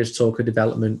serious talk of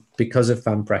development because of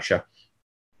fan pressure.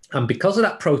 And because of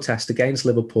that protest against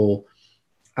Liverpool,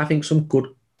 I think some good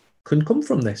can come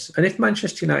from this. And if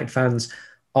Manchester United fans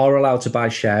are allowed to buy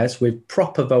shares with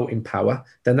proper voting power,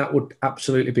 then that would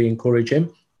absolutely be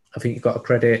encouraging. I think you've got to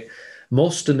credit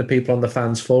Must and the people on the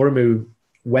fans forum who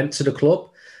went to the club,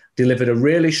 delivered a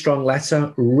really strong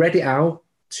letter, read it out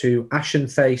to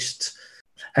ashen-faced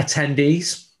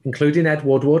attendees, including Ed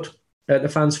Woodward at the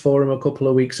fans forum a couple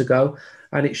of weeks ago.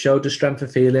 And it showed the strength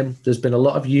of feeling. There's been a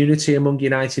lot of unity among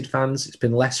United fans. It's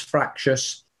been less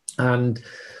fractious. And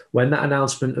when that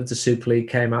announcement of the Super League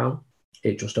came out,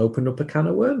 it just opened up a can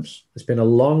of worms. It's been a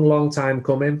long, long time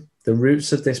coming. The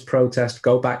roots of this protest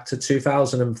go back to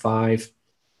 2005,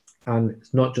 and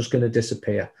it's not just going to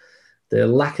disappear. The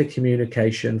lack of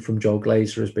communication from Joel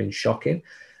Glazer has been shocking.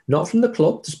 Not from the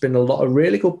club. There's been a lot of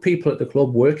really good people at the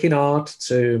club working hard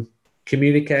to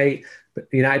communicate. But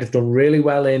United have done really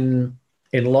well in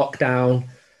lockdown.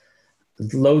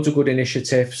 Loads of good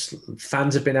initiatives.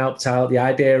 Fans have been helped out. The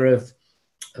idea of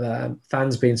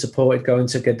fans being supported going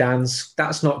to Gdansk,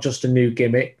 that's not just a new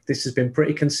gimmick. This has been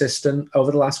pretty consistent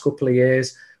over the last couple of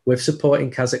years with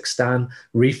supporting Kazakhstan.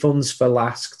 Refunds for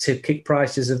LASK, ticket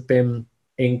prices have been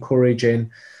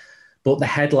encouraging. But the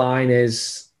headline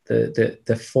is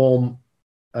the form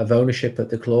of ownership at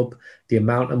the club, the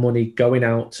amount of money going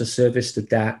out to service the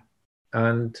debt.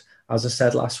 And as I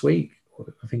said last week,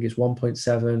 I think it's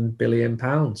 £1.7 billion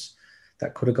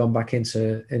that could have gone back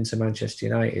into Manchester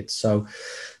United. So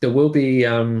there will be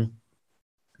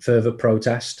further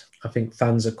protest. I think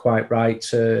fans are quite right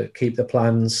to keep the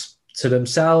plans to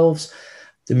themselves.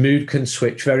 The mood can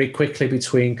switch very quickly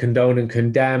between condone and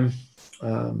condemn.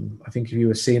 I think if you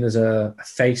were seen as a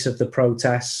face of the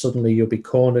protest, suddenly you'll be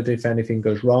cornered if anything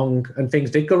goes wrong. And things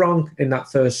did go wrong in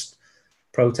that first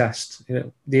protest. You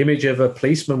know, the image of a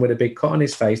policeman with a big cut on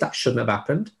his face, that shouldn't have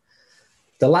happened.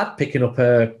 The lad picking up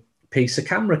a piece of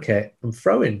camera kit and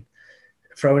throwing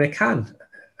a can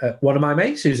at one of my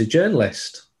mates who's a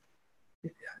journalist,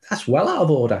 that's well out of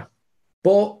order.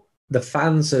 But the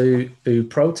fans who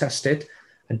protested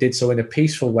and did so in a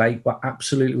peaceful way were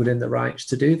absolutely within the rights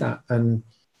to do that. And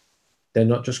they're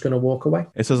not just going to walk away.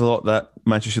 It says a lot that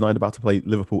Manchester United are about to play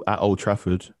Liverpool at Old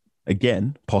Trafford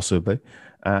again, possibly.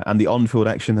 And the on-field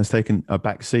action has taken a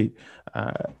back seat.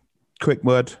 Quick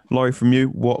word, Laurie, from you.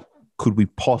 What could we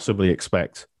possibly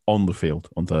expect on the field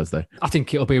on Thursday? I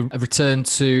think it'll be a return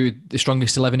to the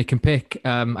strongest 11 he can pick.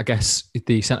 I guess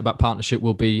the centre-back partnership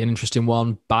will be an interesting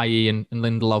one. Bailly and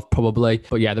Lindelof probably.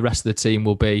 But yeah, the rest of the team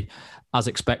will be as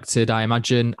expected, I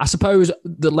imagine. I suppose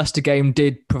the Leicester game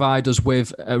did provide us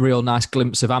with a real nice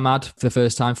glimpse of Ahmad for the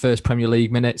first time, first Premier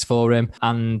League minutes for him.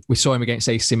 And we saw him against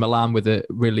AC Milan with a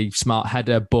really smart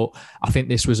header. But I think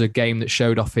this was a game that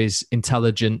showed off his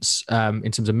intelligence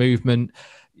in terms of movement.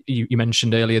 You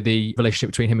mentioned earlier the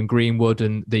relationship between him and Greenwood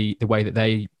and the way that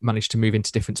they managed to move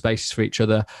into different spaces for each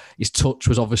other. His touch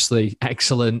was obviously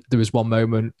excellent. There was one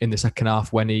moment in the second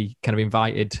half when he kind of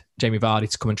invited Jamie Vardy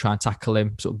to come and try and tackle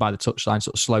him sort of by the touchline,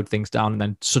 sort of slowed things down and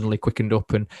then suddenly quickened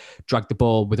up and dragged the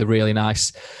ball with a really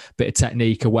nice bit of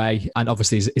technique away. And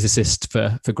obviously his assist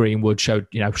for Greenwood showed,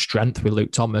 strength with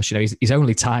Luke Thomas. He's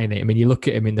only tiny. I mean, you look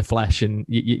at him in the flesh and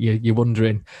you're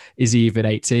wondering, is he even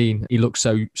 18? He looks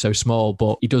so small,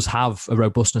 but he does have a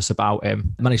robustness about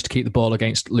him. Managed to keep the ball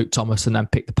against Luke Thomas and then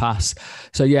pick the pass.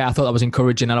 So yeah, I thought that was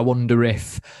encouraging. And I wonder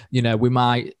if, we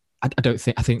might, I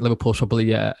think Liverpool's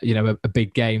probably a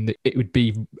big game that it would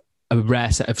be a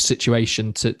rare set of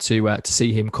situation to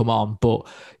see him come on, but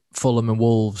Fulham and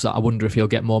Wolves, I wonder if he'll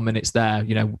get more minutes there,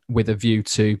 with a view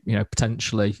to,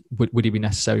 potentially would he be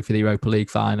necessary for the Europa League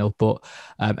final? But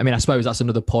I suppose that's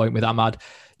another point with Ahmad,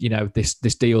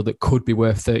 this deal that could be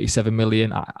worth 37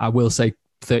 million. I will say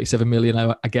 37 million.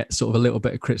 I get sort of a little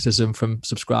bit of criticism from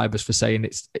subscribers for saying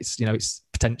it's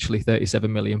potentially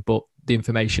 37 million, but the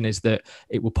information is that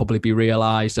it will probably be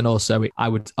realised. And also I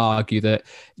would argue that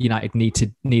United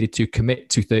needed to commit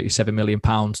to £37 million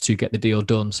to get the deal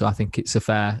done. So I think it's a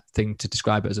fair thing to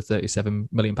describe it as a £37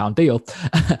 million deal.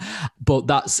 But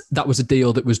that was a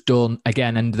deal that was done,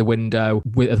 again, end of the window,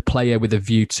 with a player with a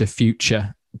view to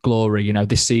future glory.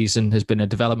 This season has been a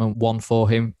development one for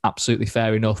him, absolutely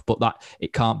fair enough, but that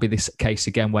it can't be this case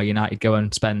again where United go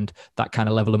and spend that kind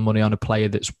of level of money on a player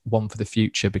that's one for the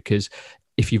future, because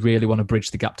if you really want to bridge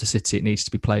the gap to City, it needs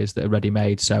to be players that are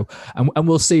ready-made. So, and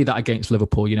we'll see that against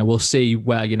Liverpool. We'll see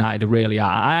where United really are.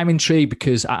 I'm intrigued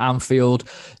because at Anfield,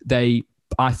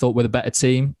 I thought were the better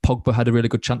team. Pogba had a really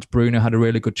good chance. Bruno had a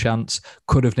really good chance.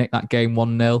 Could have nicked that game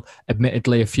 1-0.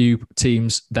 Admittedly, a few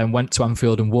teams then went to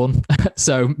Anfield and won.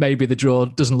 So maybe the draw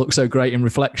doesn't look so great in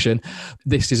reflection.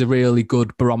 This is a really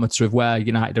good barometer of where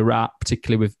United are at,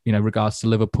 particularly with regards to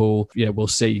Liverpool. We'll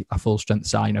see a full strength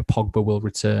side. Pogba will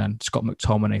return. Scott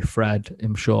McTominay, Fred,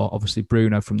 I'm sure. Obviously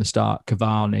Bruno from the start.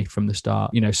 Cavani from the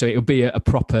start. So it'll be a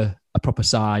proper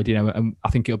side. And I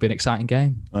think it'll be an exciting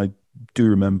game. I do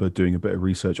remember doing a bit of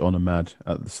research on Ahmad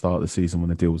at the start of the season when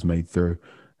the deal was made through,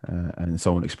 and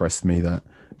someone expressed to me that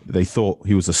they thought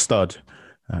he was a stud,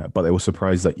 but they were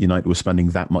surprised that United was spending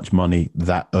that much money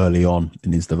that early on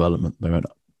in his development. They went,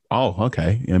 oh,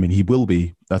 okay. I mean, he will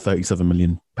be a £37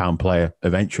 million player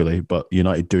eventually, but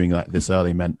United doing that this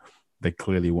early meant they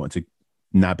clearly wanted to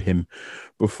nab him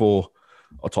before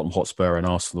Tottenham Hotspur and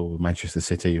Arsenal, Manchester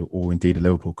City, or indeed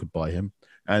Liverpool could buy him.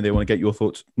 And they want to get your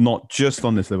thoughts, not just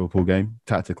on this Liverpool game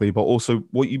tactically, but also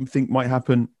what you think might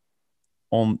happen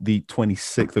on the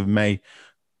 26th of May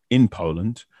in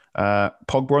Poland.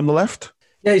 Pogba on the left?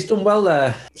 Yeah, he's done well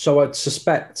there. So I'd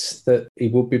suspect that he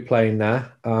would be playing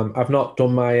there. I've not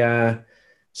done my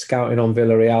scouting on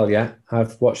Villarreal yet.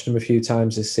 I've watched him a few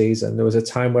times this season. There was a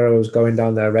time where I was going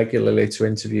down there regularly to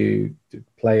interview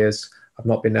players. I've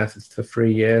not been there for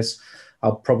 3 years.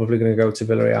 I'm probably going to go to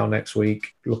Villarreal next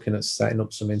week, looking at setting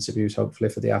up some interviews, hopefully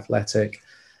for The Athletic.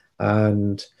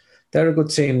 And they're a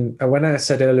good team. And when I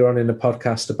said earlier on in the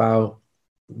podcast about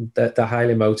They're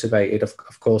highly motivated,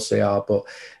 of course they are. But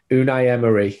Unai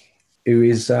Emery, who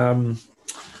is,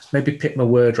 maybe pick my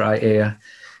word right here,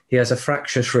 he has a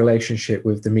fractious relationship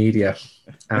with the media,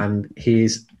 and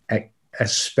he's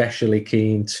especially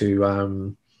keen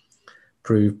to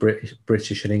prove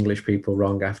British and English people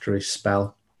wrong after his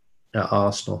spell at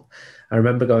Arsenal. I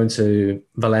remember going to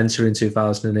Valencia in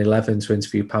 2011 to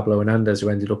interview Pablo Hernandez, who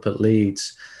ended up at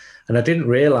Leeds. And I didn't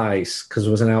realise, because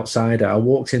I was an outsider, I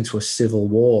walked into a civil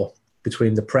war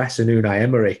between the press and Unai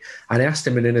Emery. And I asked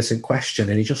him an innocent question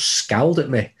and he just scowled at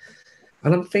me.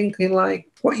 And I'm thinking, like,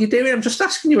 what are you doing? I'm just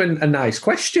asking you a nice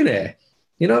question here.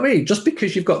 You know what I mean? Just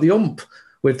because you've got the ump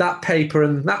with that paper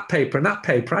and that paper and that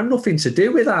paper, I have nothing to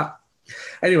do with that.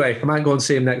 Anyway, I might go and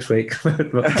see him next week.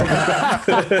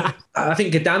 I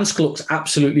think Gdansk looks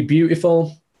absolutely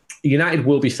beautiful. United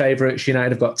will be favourites.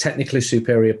 United have got technically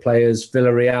superior players.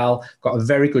 Villarreal got a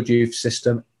very good youth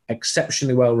system,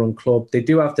 exceptionally well-run club. They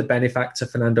do have the benefactor,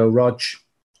 Fernando Roig,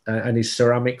 and his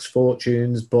ceramics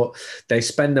fortunes, but they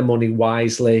spend the money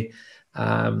wisely.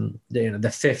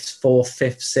 The fourth,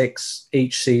 fifth, sixth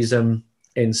each season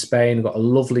in Spain. Got a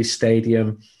lovely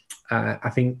stadium.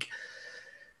 I think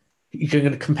you're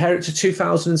going to compare it to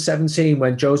 2017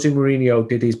 when Jose Mourinho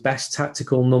did his best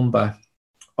tactical number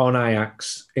on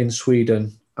Ajax in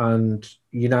Sweden, and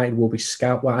United will be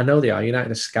scouting. Well, I know they are.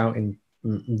 United are scouting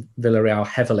Villarreal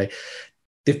heavily.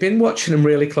 They've been watching them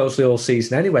really closely all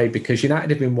season anyway, because United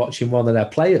have been watching one of their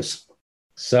players.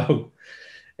 So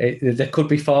there could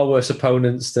be far worse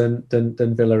opponents than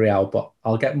Villarreal, but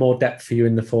I'll get more depth for you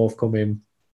in the forthcoming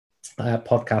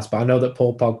podcast. But I know that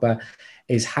Paul Pogba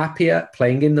is happier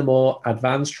playing in the more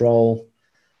advanced role.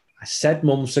 I said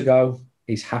months ago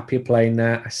he's happier playing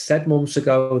there. I said months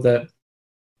ago that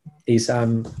he's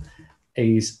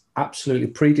absolutely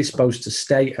predisposed to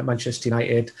stay at Manchester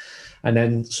United. And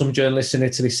then some journalists in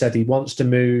Italy said he wants to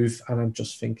move. And I'm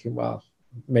just thinking, well,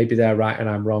 maybe they're right and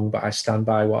I'm wrong, but I stand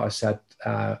by what I said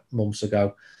months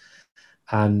ago.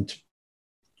 And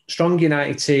strong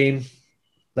United team.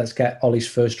 Let's get Ollie's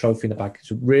first trophy in the bag.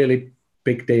 It's a really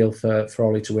big deal for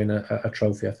Ollie to win a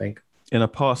trophy, I think. In a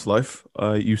past life,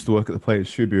 I used to work at the Players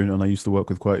Tribune, and I used to work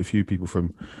with quite a few people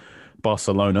from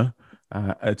Barcelona,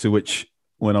 to which,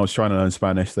 when I was trying to learn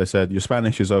Spanish, they said, your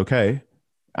Spanish is okay.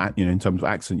 In terms of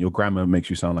accent, your grammar makes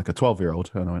you sound like a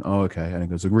 12-year-old. And I went, oh, okay. And it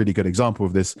goes, a really good example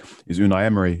of this is Unai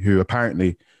Emery, who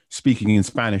apparently, speaking in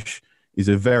Spanish, is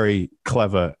a very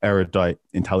clever, erudite,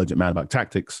 intelligent man about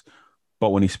tactics. But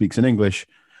when he speaks in English,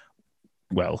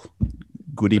 well,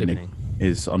 good evening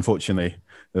is unfortunately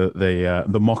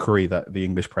the mockery that the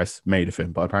English press made of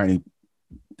him. But apparently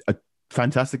a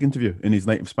fantastic interview in his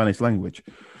native Spanish language.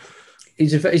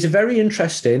 He's a very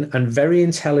interesting and very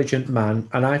intelligent man.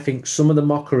 And I think some of the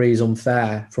mockery is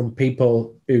unfair from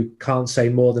people who can't say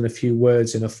more than a few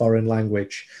words in a foreign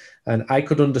language. And I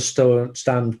could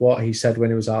understand what he said when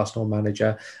he was Arsenal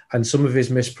manager, and some of his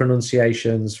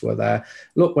mispronunciations were there.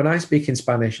 Look, when I speak in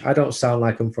Spanish, I don't sound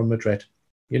like I'm from Madrid.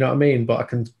 You know what I mean? But I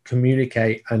can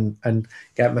communicate and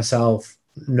get myself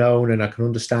known, and I can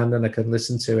understand and I can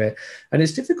listen to it. And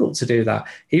it's difficult to do that.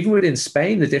 Even within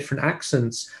Spain, the different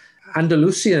accents.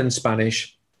 Andalusian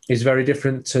Spanish is very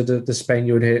different to the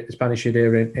Spanish you'd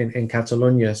hear in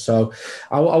Catalonia. So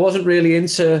I wasn't really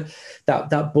into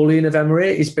that bullying of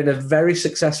Emery. He's been a very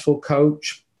successful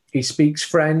coach. He speaks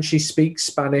French. He speaks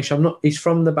Spanish. He's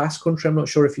from the Basque country. I'm not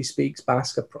sure if he speaks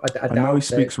Basque. I know he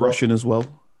speaks Russian as well.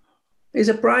 He's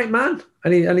a bright man,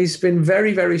 and he's been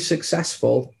very, very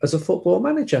successful as a football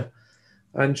manager.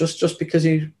 And just because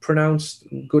he pronounced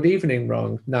good evening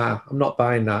wrong, nah, I'm not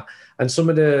buying that. And some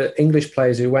of the English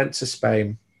players who went to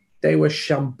Spain, they were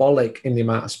shambolic in the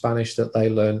amount of Spanish that they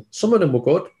learned. Some of them were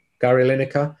good. Gary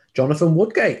Lineker, Jonathan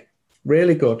Woodgate,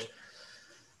 really good.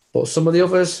 But some of the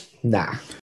others, nah.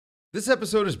 This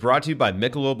episode is brought to you by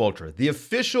Michelob Ultra, the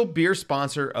official beer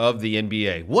sponsor of the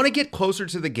NBA. Want to get closer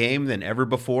to the game than ever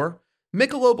before?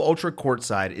 Michelob Ultra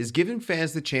Courtside is giving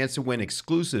fans the chance to win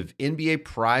exclusive NBA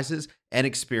prizes and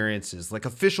experiences like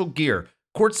official gear,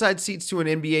 courtside seats to an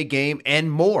NBA game,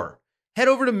 and more. Head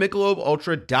over to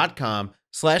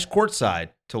MichelobUltra.com/courtside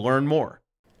to learn more.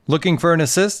 Looking for an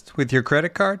assist with your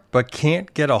credit card but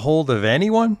can't get a hold of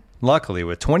anyone? Luckily,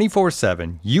 with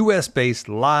 24/7 US-based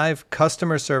live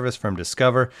customer service from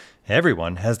Discover,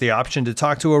 everyone has the option to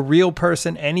talk to a real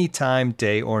person anytime,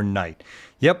 day or night.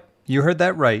 Yep, you heard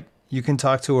that right. You can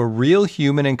talk to a real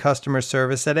human in customer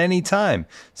service at any time.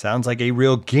 Sounds like a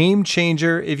real game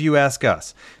changer if you ask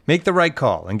us. Make the right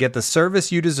call and get the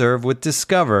service you deserve with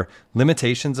Discover.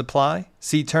 Limitations apply.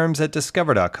 See terms at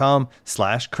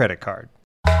discover.com/creditcard.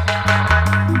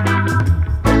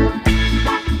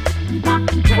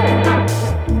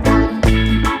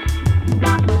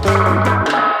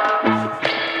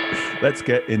 let's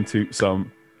get into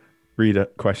some reader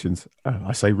questions.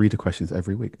 I say reader questions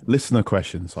every week. Listener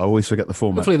questions. I always forget the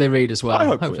format. Hopefully they read as well.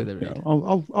 Hopefully they read.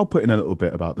 I'll put in a little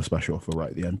bit about the special offer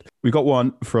right at the end. We got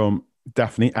one from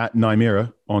Daphne at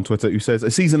Nymira on Twitter, who says,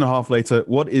 a season and a half later,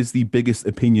 what is the biggest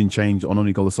opinion change on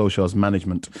Ole Gunnar Solskjaer's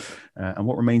management, and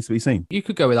what remains to be seen? You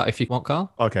could go with that if you want,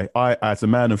 Carl. Okay, I, as a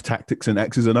man of tactics and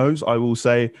X's and O's, I will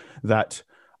say that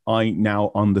I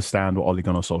now understand what Ole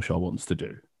Gunnar Solskjaer wants to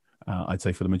do. I'd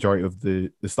say for the majority of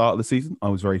the start of the season, I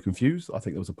was very confused. I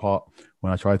think there was a part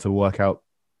when I tried to work out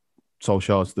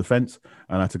Solskjaer's defence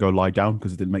and I had to go lie down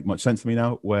because it didn't make much sense to me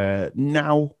now, where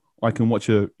now I can watch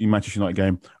a Manchester United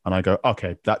game and I go,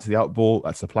 okay, that's the out ball,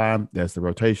 that's the plan, there's the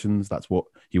rotations, that's what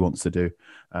he wants to do.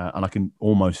 And I can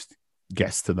almost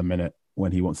guess to the minute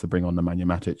when he wants to bring on Nemanja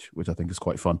Matic, which I think is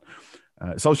quite fun.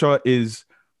 Solskjaer is,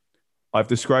 I've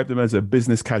described him as a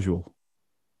business casual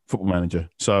football manager.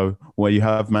 So where you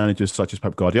have managers such as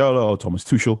Pep Guardiola or Thomas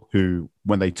Tuchel, who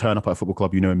when they turn up at a football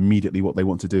club, you know immediately what they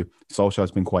want to do. Solskjaer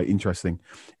has been quite interesting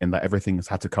in that everything has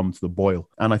had to come to the boil.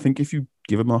 And I think if you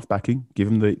give him enough backing, give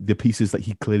him the pieces that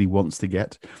he clearly wants to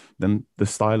get, then the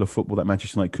style of football that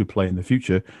Manchester United could play in the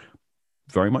future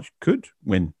very much could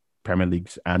win Premier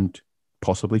Leagues and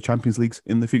possibly Champions Leagues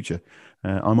in the future.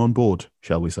 I'm on board,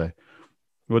 shall we say.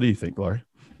 What do you think, Laurie?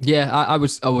 Yeah, I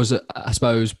was, I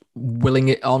suppose, willing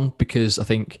it on because I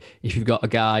think if you've got a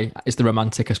guy, it's the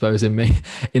romantic, I suppose, in me,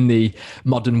 in the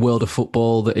modern world of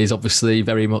football that is obviously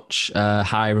very much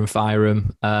hire and fire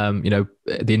him. The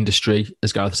industry,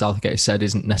 as Gareth Southgate said,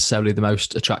 isn't necessarily the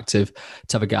most attractive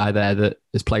to have a guy there that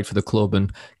has played for the club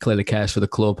and clearly cares for the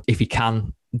club. If he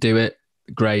can do it,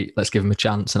 great, let's give him a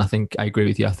chance. And I think I agree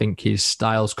with you. I think his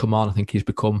style's come on. I think he's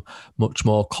become much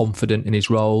more confident in his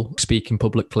role, speaking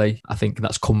publicly. I think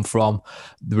that's come from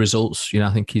the results.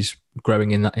 I think he's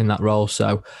growing in that role.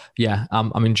 So yeah,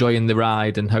 I'm enjoying the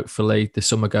ride and hopefully the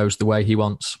summer goes the way he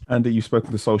wants. Andy, you've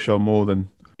spoken to Solskjaer more than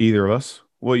either of us.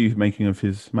 What are you making of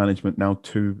his management now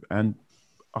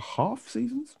 2.5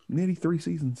 seasons? Nearly 3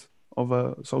 seasons of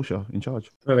Solskjaer in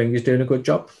charge. I think he's doing a good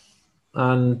job.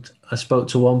 And I spoke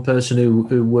to one person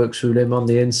who works with him on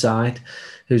the inside,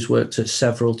 who's worked at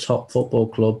several top football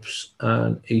clubs,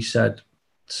 and he said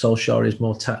Solskjaer is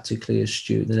more tactically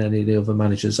astute than any of the other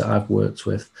managers that I've worked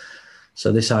with.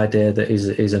 So this idea that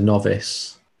he's a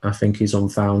novice, I think is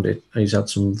unfounded. He's had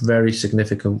some very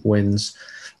significant wins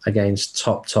against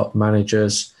top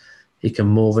managers. He can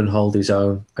more than hold his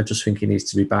own. I just think he needs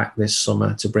to be back this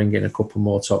summer to bring in a couple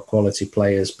more top quality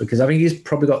players because I think he's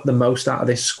probably got the most out of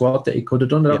this squad that he could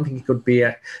have done. I don't think he could be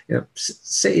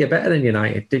City are better than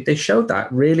United. They showed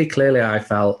that really clearly, I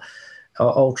felt, at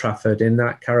Old Trafford in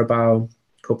that Carabao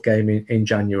Cup game in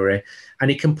January.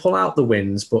 And he can pull out the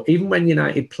wins. But even when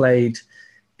United played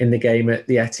in the game at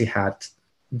the Etihad,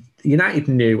 United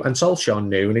knew, and Solskjaer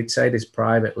knew, and he'd say this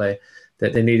privately,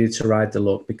 that they needed to ride the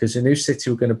luck because they knew City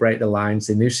were going to break the lines.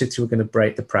 They knew City were going to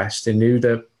break the press. They knew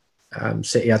that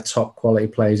City had top quality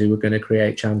players who were going to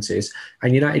create chances.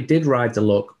 And United did ride the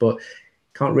luck, but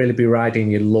can't really be riding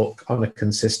your luck on a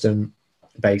consistent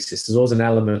basis. There's always an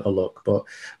element of luck. But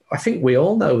I think we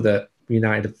all know that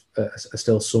United are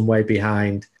still some way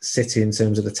behind City in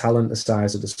terms of the talent, the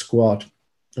size of the squad.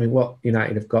 I mean, what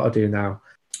United have got to do now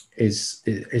is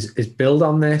build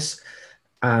on this.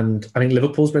 And I think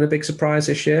Liverpool's been a big surprise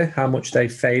this year, how much they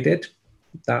faded.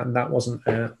 That wasn't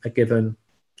a given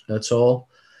at all.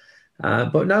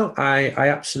 But no, I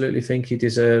absolutely think he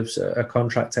deserves a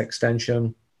contract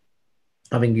extension.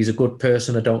 I think he's a good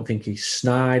person. I don't think he's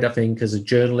snide. I think as a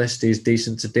journalist, he's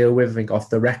decent to deal with. I think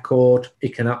off the record, he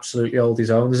can absolutely hold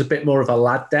his own. There's a bit more of a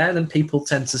lad there than people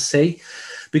tend to see.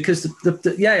 Because,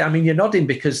 you're nodding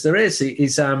because there is.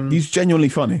 He's genuinely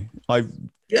funny.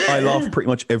 I laugh pretty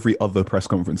much every other press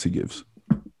conference he gives.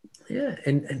 Yeah,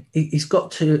 and he's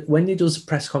got to, when he does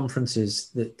press conferences,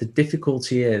 the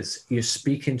difficulty is you're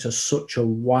speaking to such a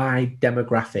wide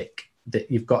demographic that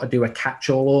you've got to do a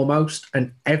catch-all almost,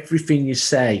 and everything you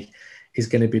say is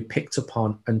going to be picked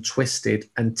upon and twisted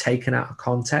and taken out of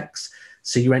context.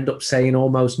 So you end up saying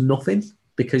almost nothing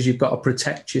because you've got to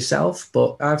protect yourself.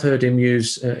 But I've heard him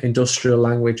use industrial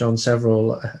language on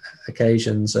several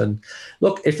occasions. And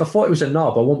look, if I thought he was a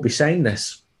knob, I wouldn't be saying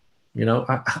this.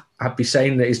 I'd be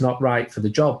saying that he's not right for the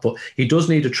job. But he does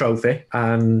need a trophy,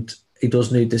 and he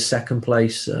does need this second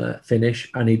place finish,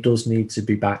 and he does need to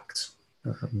be backed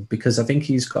because I think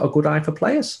he's got a good eye for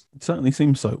players. It certainly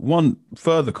seems so. One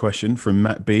further question from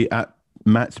Matt B at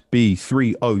Matt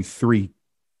B3032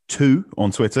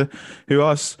 on Twitter, who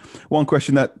asks one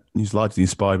question that He's largely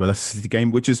inspired by the City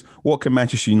game, which is what can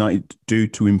Manchester United do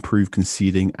to improve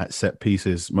conceding at set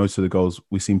pieces? Most of the goals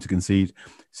we seem to concede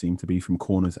seem to be from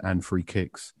corners and free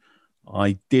kicks.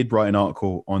 I did write an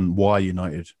article on why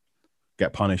United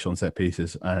get punished on set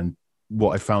pieces. And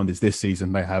what I found is this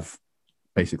season they have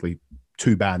basically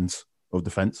two bands of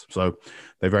defence. So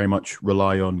they very much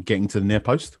rely on getting to the near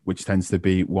post, which tends to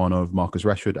be one of Marcus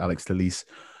Rashford, Alex Telles,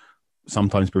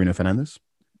 sometimes Bruno Fernandes.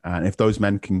 And if those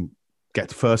men can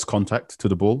get first contact to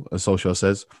the ball, as Solskjaer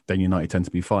says, then United tend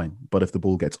to be fine. But if the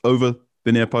ball gets over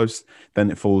the near post, then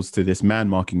it falls to this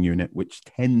man-marking unit, which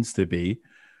tends to be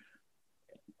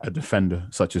a defender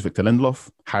such as Victor Lindelof,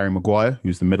 Harry Maguire,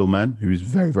 who's the middleman, who's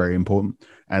very, very important,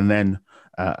 and then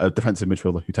a defensive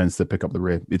midfielder who tends to pick up the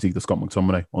rear. It's either Scott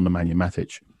McTominay or Nemanja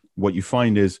Matic. What you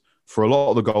find is, for a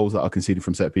lot of the goals that are conceded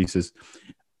from set pieces,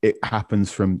 it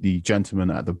happens from the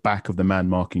gentleman at the back of the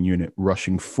man-marking unit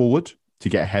rushing forward to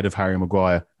get ahead of Harry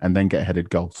Maguire and then get a headed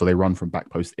goal. So they run from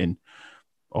back post in.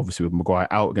 Obviously, with Maguire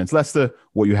out against Leicester,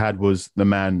 what you had was the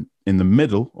man in the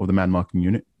middle of the man-marking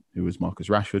unit, who was Marcus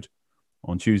Rashford.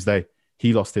 On Tuesday,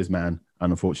 he lost his man,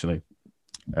 and unfortunately,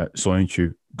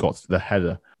 Soyuncu got the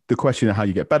header. The question of how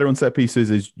you get better on set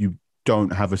pieces is you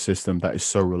don't have a system that is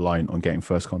so reliant on getting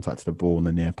first contact to the ball in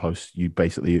the near post. You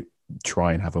basically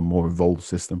try and have a more evolved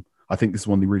system. I think this is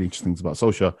one of the really interesting things about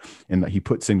Solskjaer, in that he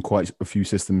puts in quite a few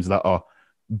systems that are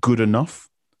good enough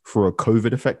for a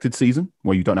COVID-affected season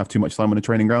where you don't have too much time on the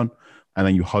training ground, and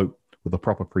then you hope with a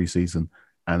proper preseason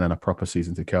and then a proper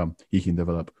season to come, he can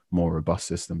develop more robust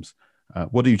systems.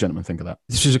 What do you gentlemen think of that?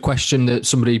 This was a question that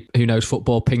somebody who knows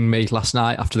football pinged me last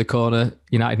night after the corner.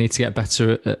 United need to get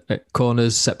better at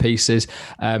corners, set pieces.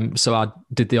 So I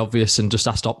did the obvious and just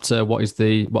asked Opta what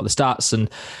the stats, and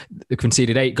they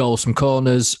conceded 8 goals from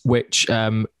corners, which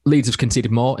Leeds have conceded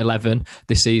more, 11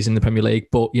 this season in the Premier League,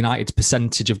 but United's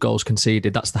percentage of goals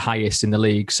conceded, that's the highest in the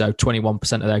league. So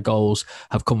 21% of their goals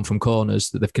have come from corners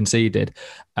that they've conceded.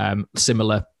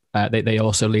 Similar. They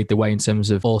also lead the way in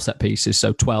terms of all set pieces.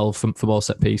 So 12 from all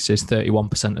set pieces,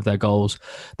 31% of their goals.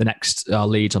 The next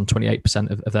Leeds on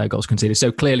 28% of their goals conceded.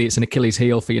 So clearly it's an Achilles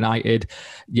heel for United.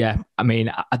 Yeah, I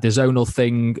mean, the zonal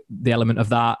thing, the element of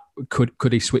that, could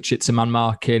he switch it to man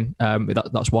marking?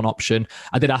 That's one option.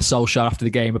 I did ask Solskjaer after the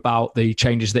game about the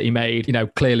changes that he made. You know,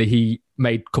 clearly he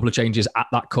made a couple of changes at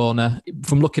that corner.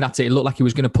 From looking at it, it looked like he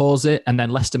was going to pause it, and then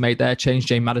Leicester made their change.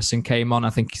 James Maddison came on. I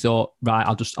think he thought, right,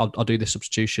 I'll do the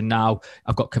substitution now.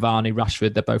 I've got Cavani,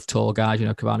 Rashford. They're both tall guys. You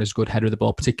know, Cavani's a good header of the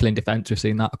ball, particularly in defence. We've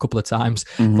seen that a couple of times.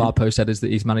 Far post headers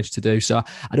that he's managed to do. So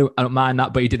I don't mind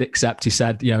that, but he did accept. He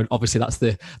said, you know, obviously that's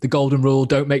the golden rule.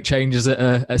 Don't make changes at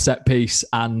a set piece,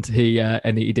 and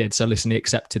he did. So listen, he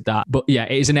accepted that. But yeah,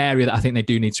 it is an area that I think they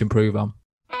do need to improve on.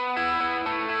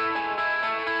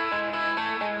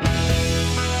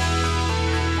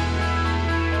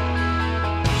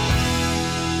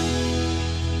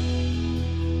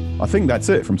 I think that's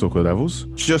it from Talk of the Devils.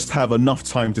 Just have enough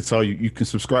time to tell you, you can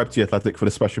subscribe to The Athletic for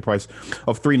the special price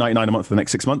of $3.99 a month for the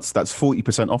next 6 months. That's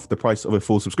 40% off the price of a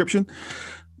full subscription.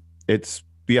 It's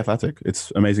The Athletic.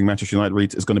 It's amazing Manchester United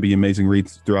reads. It's going to be amazing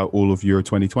reads throughout all of Euro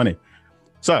 2020.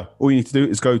 So all you need to do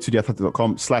is go to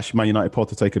theathletic.com/Man United Pod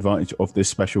to take advantage of this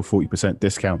special 40%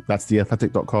 discount. That's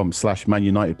theathletic.com/Man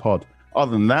United Pod.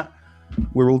 Other than that,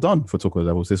 we're all done for Talk of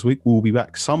the Devils this week. We'll be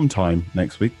back sometime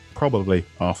next week, probably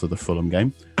after the Fulham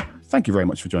game. Thank you very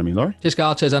much for joining me, Laurie. Cheers,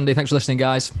 Carl. Cheers, Andy. Thanks for listening,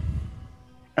 guys.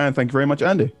 And thank you very much,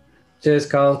 Andy. Cheers,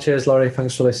 Carl. Cheers, Laurie.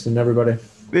 Thanks for listening, everybody.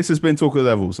 This has been Talk of the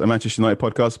Devils, a Manchester United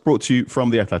podcast brought to you from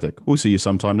The Athletic. We'll see you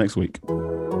sometime next week.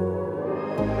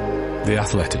 The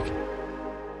Athletic.